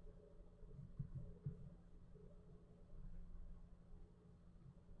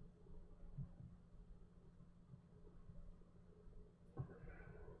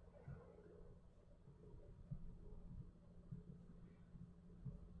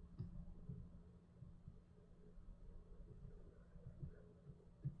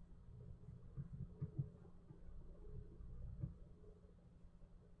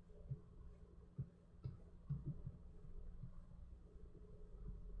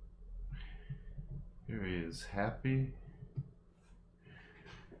 Here he is, happy.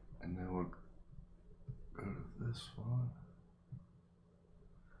 And then we'll go to this one.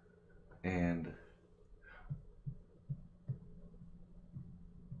 And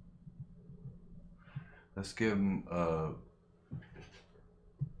Let's give him a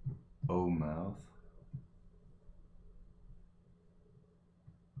O mouth.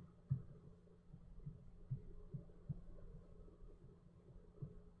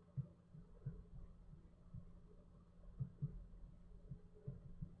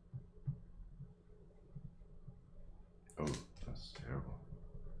 Oh, that's terrible.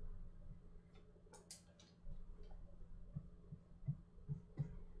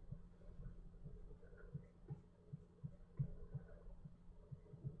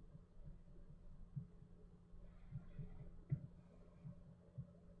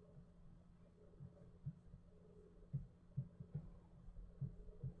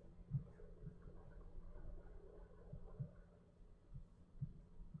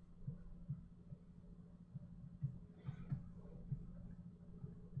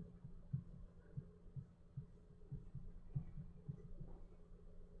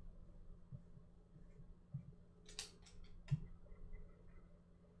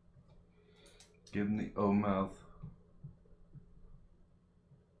 Give him the O mouth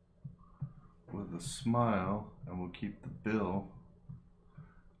with a smile, and we'll keep the bill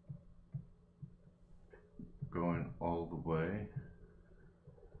going all the way.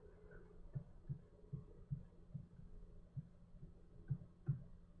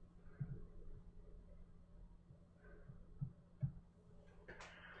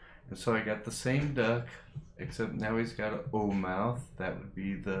 And so I got the same duck, except now he's got an O mouth. That would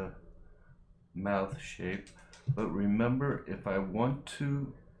be the mouth shape. But remember, if I want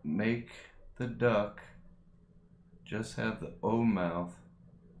to make the duck just have the O mouth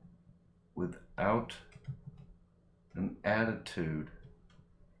without an attitude,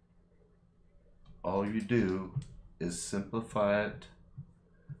 all you do is simplify it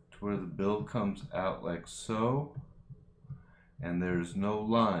to where the bill comes out like so, and there's no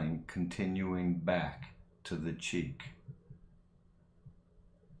line continuing back to the cheek.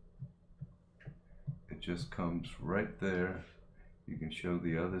 It just comes right there. You can show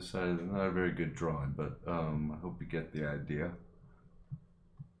the other side. It's not a very good drawing, but I hope you get the idea.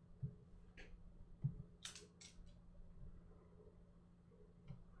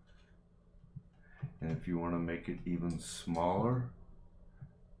 And if you want to make it even smaller,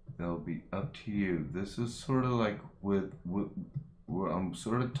 that'll be up to you. This is sort of like with I'm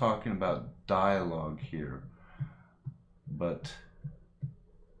sort of talking about dialogue here, but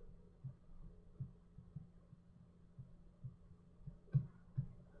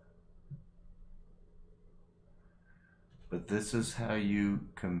this is how you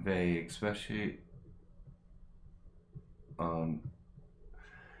convey, especially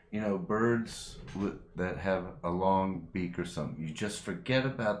you know, birds that have a long beak or something. You just forget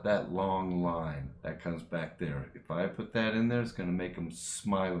about that long line that comes back there. If I put that in there, it's going to make him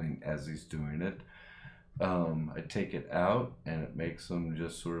smiling as he's doing it. I take it out and it makes him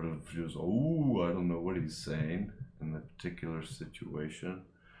just sort of just, oh, I don't know what he's saying in the particular situation.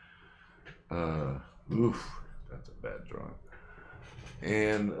 Oof, that's a bad drawing.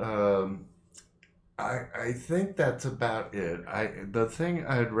 And I think that's about it. The thing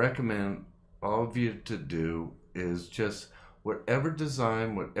I'd recommend all of you to do is just whatever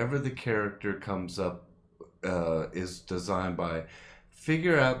design, whatever the character comes up is designed by,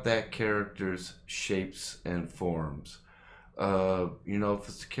 figure out that character's shapes and forms. You know, if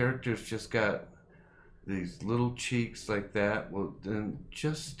the character's just got these little cheeks like that, well, then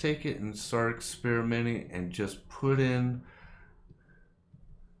just take it and start experimenting and just put in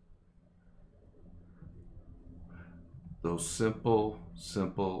those simple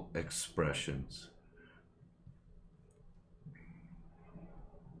expressions.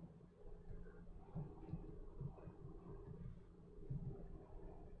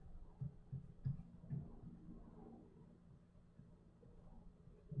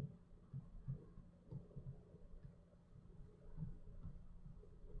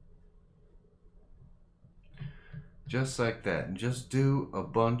 Just like that, and just do a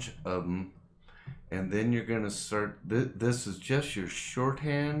bunch of them. And then you're going to start, this is just your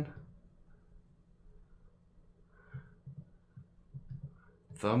shorthand,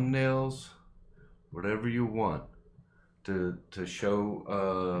 thumbnails, whatever you want to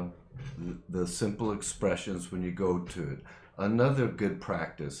show the simple expressions when you go to it. Another good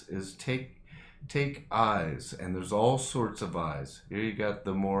practice is take eyes, and there's all sorts of eyes. Here you got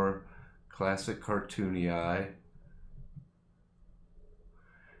the more classic cartoony eye,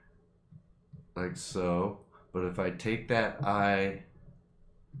 like so. But if I take that eye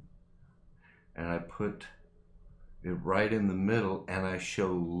and I put it right in the middle and I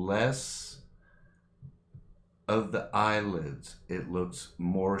show less of the eyelids, it looks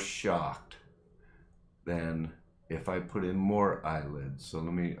more shocked than if I put in more eyelids. So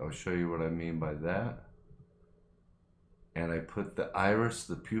I'll show you what I mean by that. And I put the iris,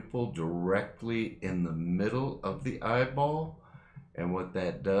 the pupil, directly in the middle of the eyeball. And what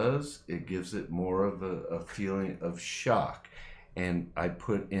that does, it gives it more of a feeling of shock. And I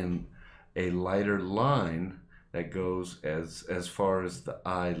put in a lighter line that goes as far as the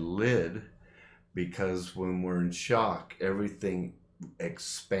eyelid, because when we're in shock, everything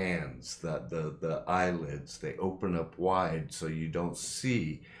expands. The eyelids, they open up wide so you don't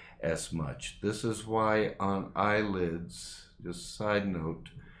see as much. This is why on eyelids, just side note,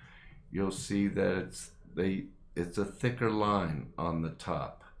 you'll see that it's a thicker line on the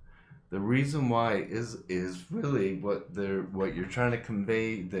top. The reason why is really what you're trying to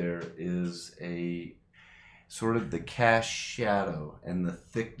convey there is a sort of the cast shadow and the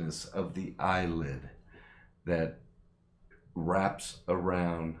thickness of the eyelid that wraps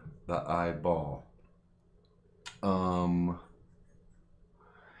around the eyeball.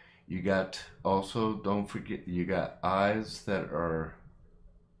 You got also, don't forget, you got eyes that are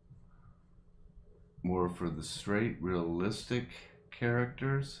more for the straight, realistic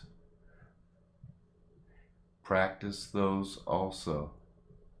characters. Practice those also.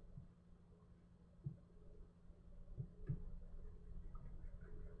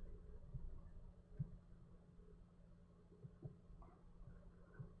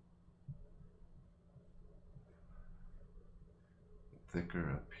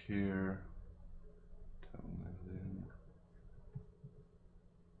 Thicker up here. Tone that in.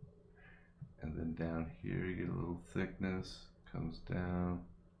 And then down here you get a little thickness, comes down.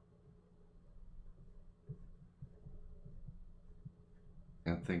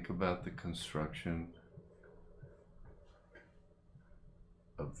 And think about the construction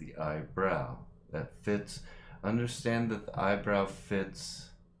of the eyebrow that fits. Understand that the eyebrow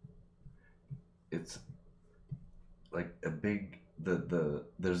fits. It's like a big,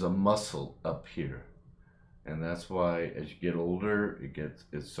 there's a muscle up here. And that's why as you get older,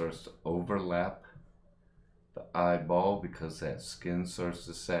 it starts to overlap the eyeball because that skin starts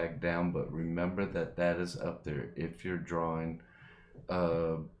to sag down. But remember that is up there if you're drawing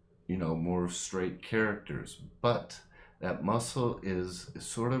more straight characters. But that muscle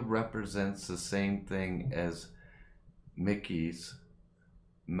sort of represents the same thing as Mickey's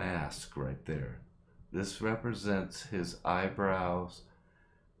mask right there. This represents his eyebrows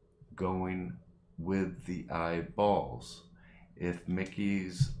going with the eyeballs. If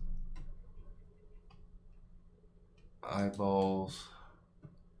Mickey's eyeballs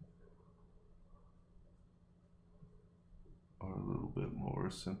are a little bit more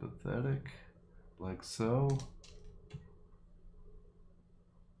sympathetic, like so,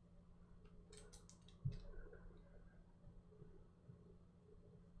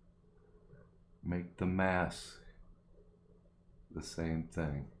 make the mask the same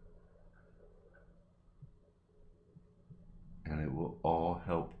thing. And it will all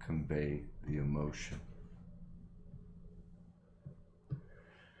help convey the emotion.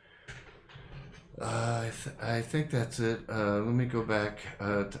 I think that's it. Let me go back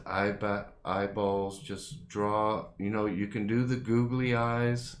to eyeballs. Just draw, you can do the googly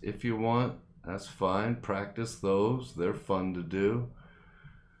eyes if you want. That's fine. Practice those. They're fun to do.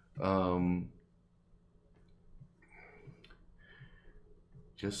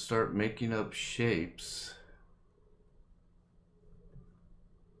 Just start making up shapes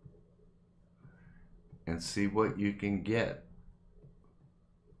and see what you can get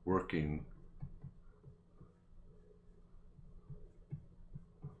working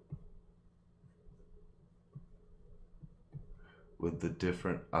with the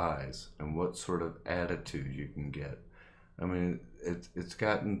different eyes and what sort of attitude you can get. I mean, it's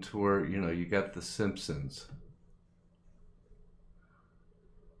gotten to where, you got the Simpsons.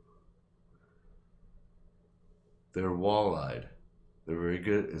 They're wall-eyed. They're very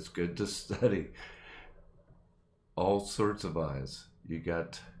good. It's good to study. All sorts of eyes. You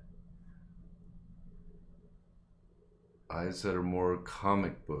got eyes that are more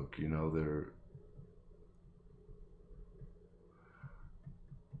comic book, they're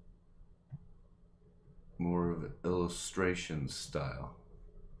more of an illustration style.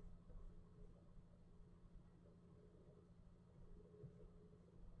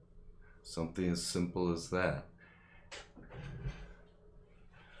 Something as simple as that.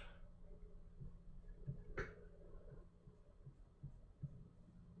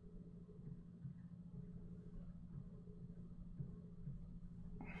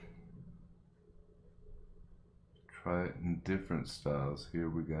 Try it in different styles. Here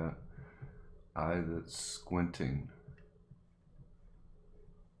we got eye that's squinting.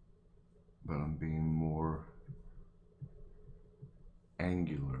 but I'm being more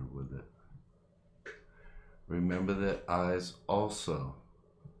angular with it. Remember that eyes also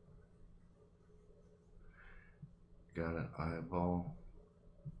got an eyeball.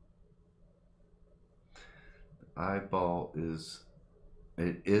 The eyeball is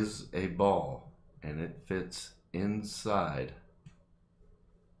a ball, and it fits inside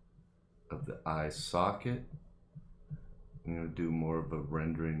of the eye socket. I'm going to do more of a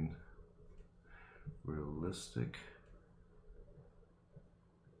rendering realistic.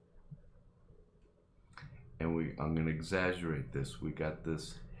 And I'm going to exaggerate this. We got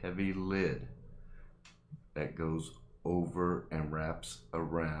this heavy lid that goes over and wraps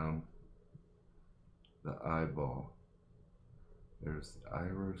around the eyeball. There's the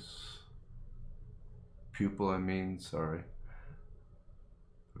iris, pupil I mean, sorry.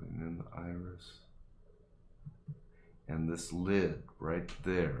 Putting in the iris. And this lid right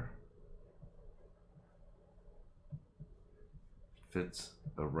there fits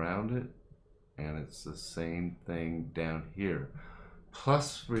around it, and it's the same thing down here.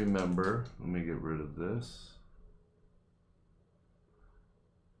 Plus, remember, let me get rid of this.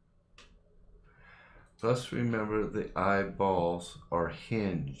 Plus, remember the eyeballs are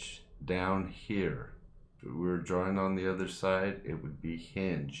hinged down here. If we were drawing on the other side, it would be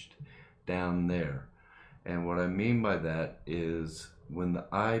hinged down there. And what I mean by that is when the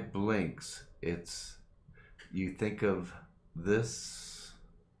eye blinks, you think of this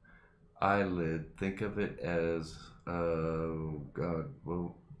eyelid, think of it as, oh God,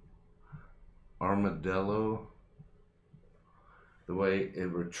 well, armadillo, the way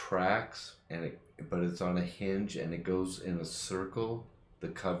it retracts, but it's on a hinge and it goes in a circle, the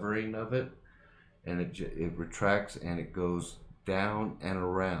covering of it, and it retracts and it goes down and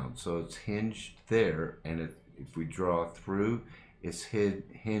around. So it's hinged there, and if we draw through, it's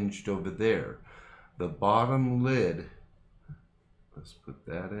hinged over there. The bottom lid, let's put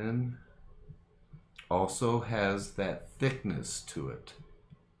that in, also has that thickness to it.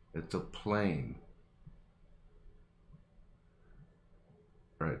 It's a plane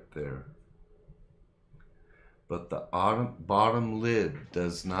right there. But the bottom lid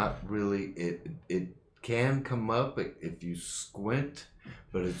does not really, it can come up if you squint,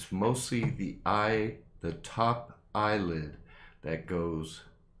 but it's mostly the top eyelid that goes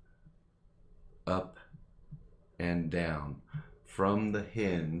up and down from the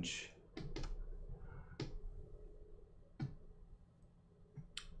hinge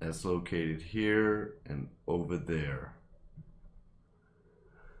that's located here and over there.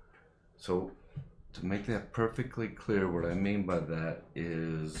 So to make that perfectly clear, what I mean by that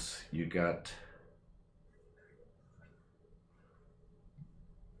is you got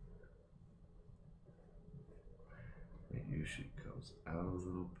it usually goes out a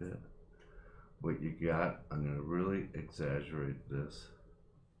little bit. What you got, I'm going to really exaggerate this.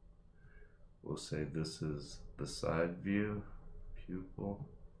 We'll say this is the side view, pupil.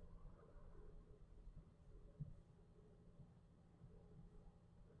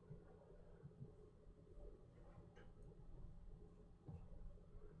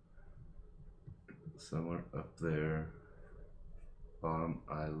 Somewhere up there, bottom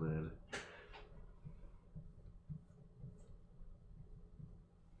eyelid.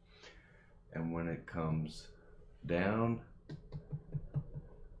 And when it comes down,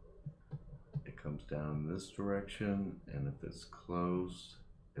 it comes down in this direction, and if it's closed,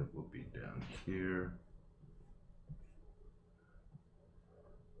 it will be down here.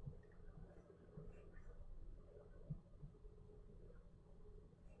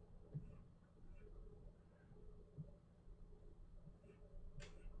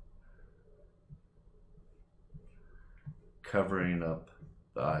 Covering up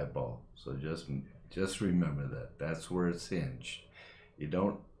the eyeball. So just remember that. That's where it's hinged.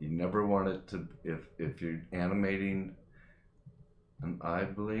 You never want it to, if you're animating an eye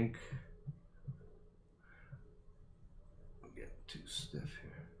blink, I'm getting too stiff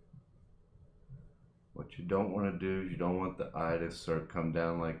here. What you don't want to do is you don't want the eye to start come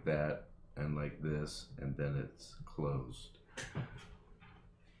down like that and like this, and then it's closed.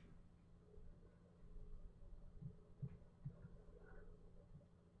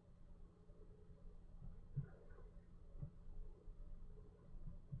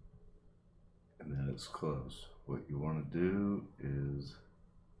 And then it's closed. What you want to do is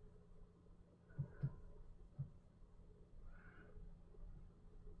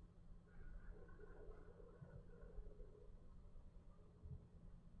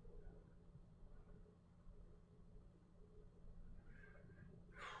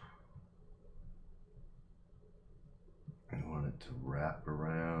to wrap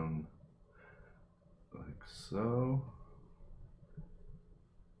around so.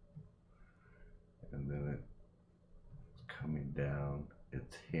 And then it's coming down.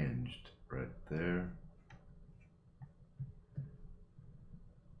 It's hinged right there.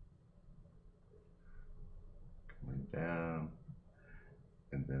 Coming down.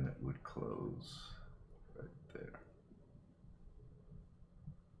 And then it would close right there.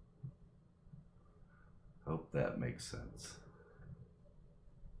 Hope that makes sense.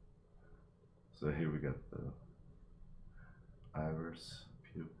 So here we got the iris,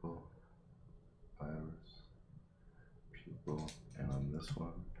 pupil, iris, pupil, and on this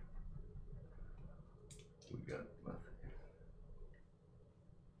one, we got nothing.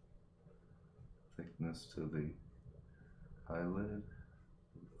 Thickness to the eyelid,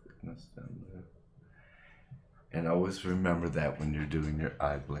 thickness down there. And always remember that when you're doing your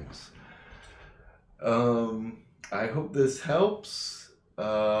eye blinks. I hope this helps.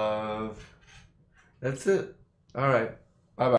 That's it. All right.